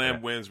Jason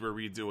Lamb wins, we're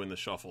redoing the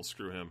shuffle.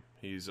 Screw him.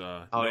 He's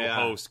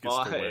host gets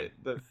to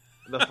win.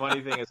 The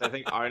funny thing is, I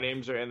think our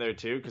names are in there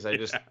too, because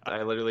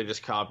I literally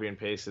just copy and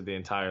pasted the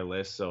entire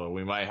list. So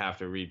we might have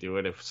to redo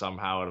it if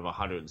somehow out of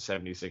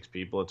 176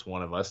 people, it's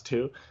one of us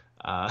two.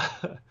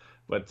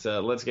 But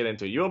let's get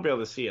into it. You won't be able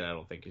to see it, I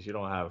don't think, because you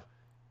don't have,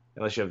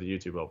 unless you have the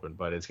YouTube open.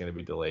 But it's going to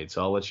be delayed,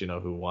 so I'll let you know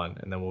who won,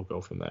 and then we'll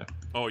go from there.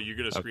 Oh, you're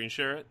going to screen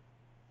share it?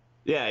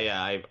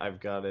 Yeah. I've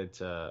got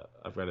it.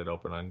 I've got it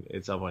open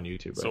it's up on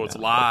YouTube. So it's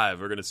live.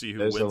 We're gonna see who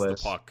wins the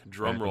puck.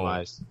 Drum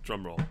roll.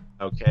 Drum roll.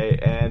 Okay,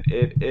 and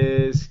it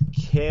is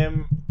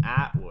Kim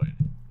Atwood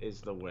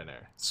is the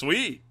winner.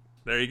 Sweet.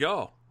 There you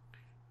go.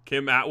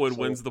 Kim Atwood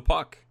wins the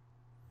puck.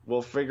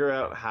 We'll figure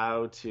out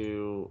how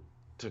to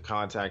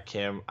contact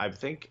Kim. I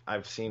think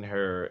I've seen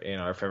her in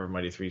our Forever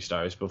Mighty 3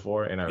 Stars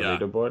before in our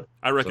leaderboard.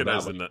 I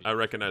recognize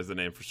the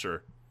name for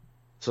sure.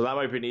 So that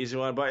might be an easy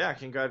one. But yeah,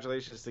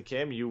 congratulations to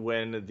Kim. You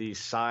win the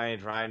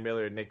signed Ryan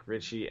Miller, Nick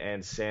Ritchie,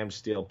 and Sam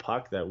Steele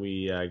puck that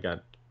we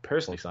got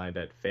personally signed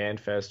at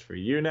FanFest for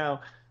you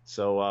now.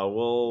 So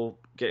we'll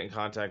get in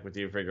contact with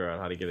you, figure out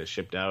how to get it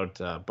shipped out.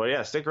 But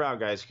yeah, stick around,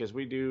 guys, because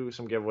we do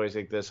some giveaways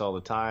like this all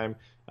the time.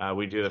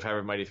 We do the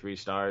Forever Mighty 3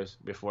 Stars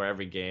before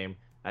every game.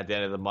 At the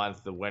end of the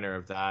month, the winner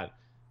of that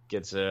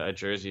gets a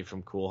jersey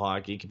from Cool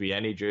Hockey. It could be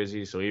any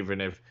jersey, so even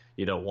if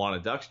you don't want a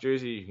Ducks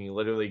jersey, you can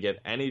literally get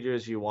any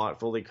jersey you want,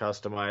 fully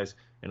customized,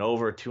 and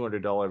over a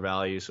 $200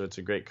 value. So it's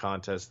a great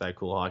contest that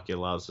Cool Hockey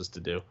allows us to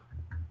do.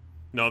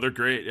 No, they're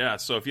great. Yeah,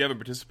 so if you haven't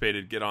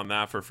participated, get on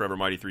that for Forever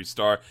Mighty 3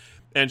 Star.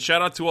 And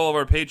shout out to all of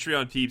our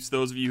Patreon peeps,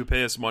 those of you who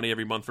pay us money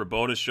every month for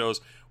bonus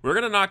shows. We're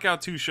going to knock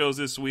out 2 shows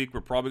this week.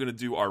 We're probably going to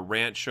do our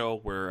rant show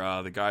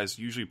where the guys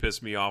usually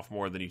piss me off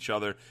more than each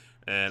other,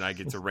 and I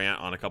get to rant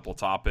on a couple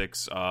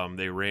topics.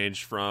 They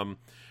range from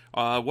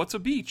what's a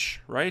beach,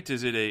 right?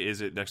 Is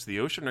it next to the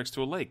ocean or next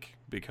to a lake?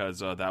 Because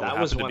that would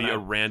happen to be a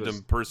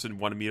random person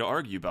wanted me to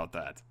argue about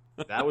that.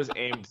 That was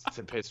aimed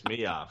to piss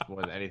me off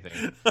more than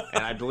anything.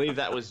 And I believe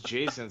that was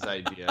Jason's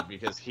idea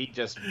because he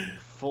just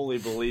fully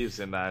believes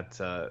in that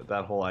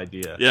whole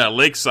idea. Yeah,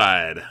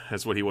 Lakeside.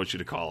 That's what he wants you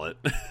to call it.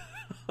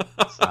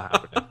 It's not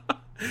happening.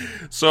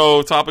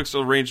 So topics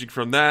are ranging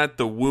from that,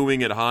 the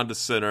wooing at Honda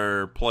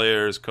Center,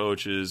 players,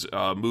 coaches,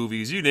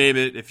 movies, you name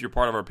it. If you're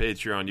part of our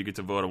Patreon, you get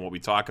to vote on what we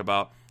talk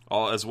about.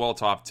 As well,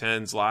 top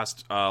 10s.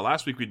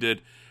 Last week we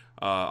did.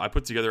 I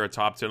put together a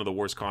top 10 of the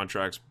worst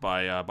contracts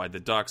by the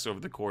Ducks over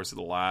the course of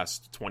the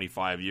last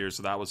 25 years,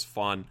 so that was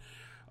fun.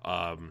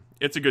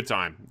 It's a good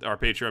time. Our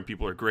Patreon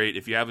people are great.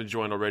 If you haven't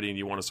joined already and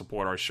you want to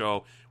support our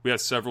show, we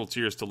have several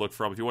tiers to look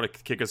from. If you want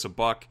to kick us a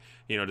buck,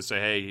 to say,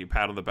 hey,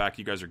 pat on the back,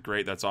 you guys are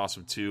great, that's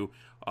awesome too.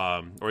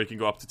 Or you can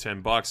go up to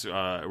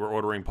 $10. We're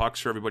ordering pucks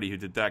for everybody who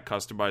did that,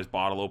 customized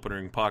bottle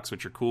opening pucks,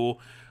 which are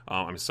cool.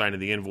 I'm signing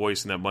the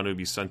invoice, and that money will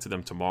be sent to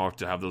them tomorrow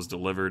to have those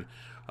delivered.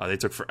 They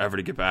took forever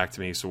to get back to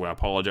me, so I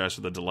apologize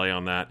for the delay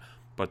on that.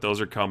 But those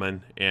are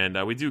coming.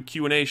 And we do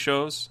Q&A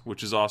shows,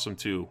 which is awesome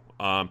too.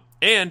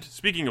 And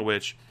speaking of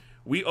which,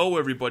 we owe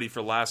everybody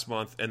for last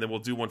month, and then we'll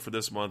do one for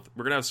this month.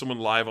 We're going to have someone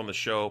live on the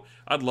show.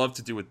 I'd love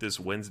to do it this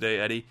Wednesday,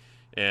 Eddie,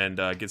 and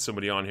get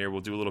somebody on here.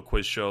 We'll do a little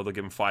quiz show. They'll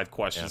give them 5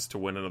 questions to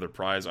win another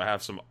prize. I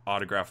have some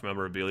autographed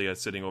memorabilia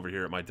sitting over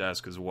here at my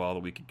desk as well that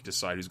we can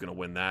decide who's going to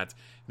win that.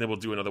 And then we'll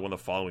do another one the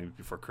following week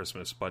before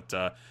Christmas. But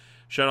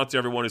shout out to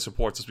everyone who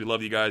supports us. We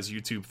love you guys.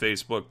 YouTube,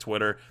 Facebook,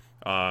 Twitter,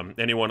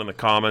 anyone in the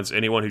comments,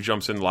 anyone who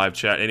jumps in live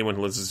chat, anyone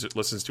who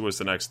listens to us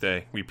the next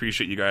day. We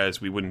appreciate you guys.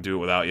 We wouldn't do it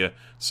without you.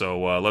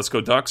 So let's go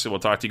Ducks, and we'll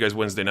talk to you guys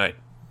Wednesday night.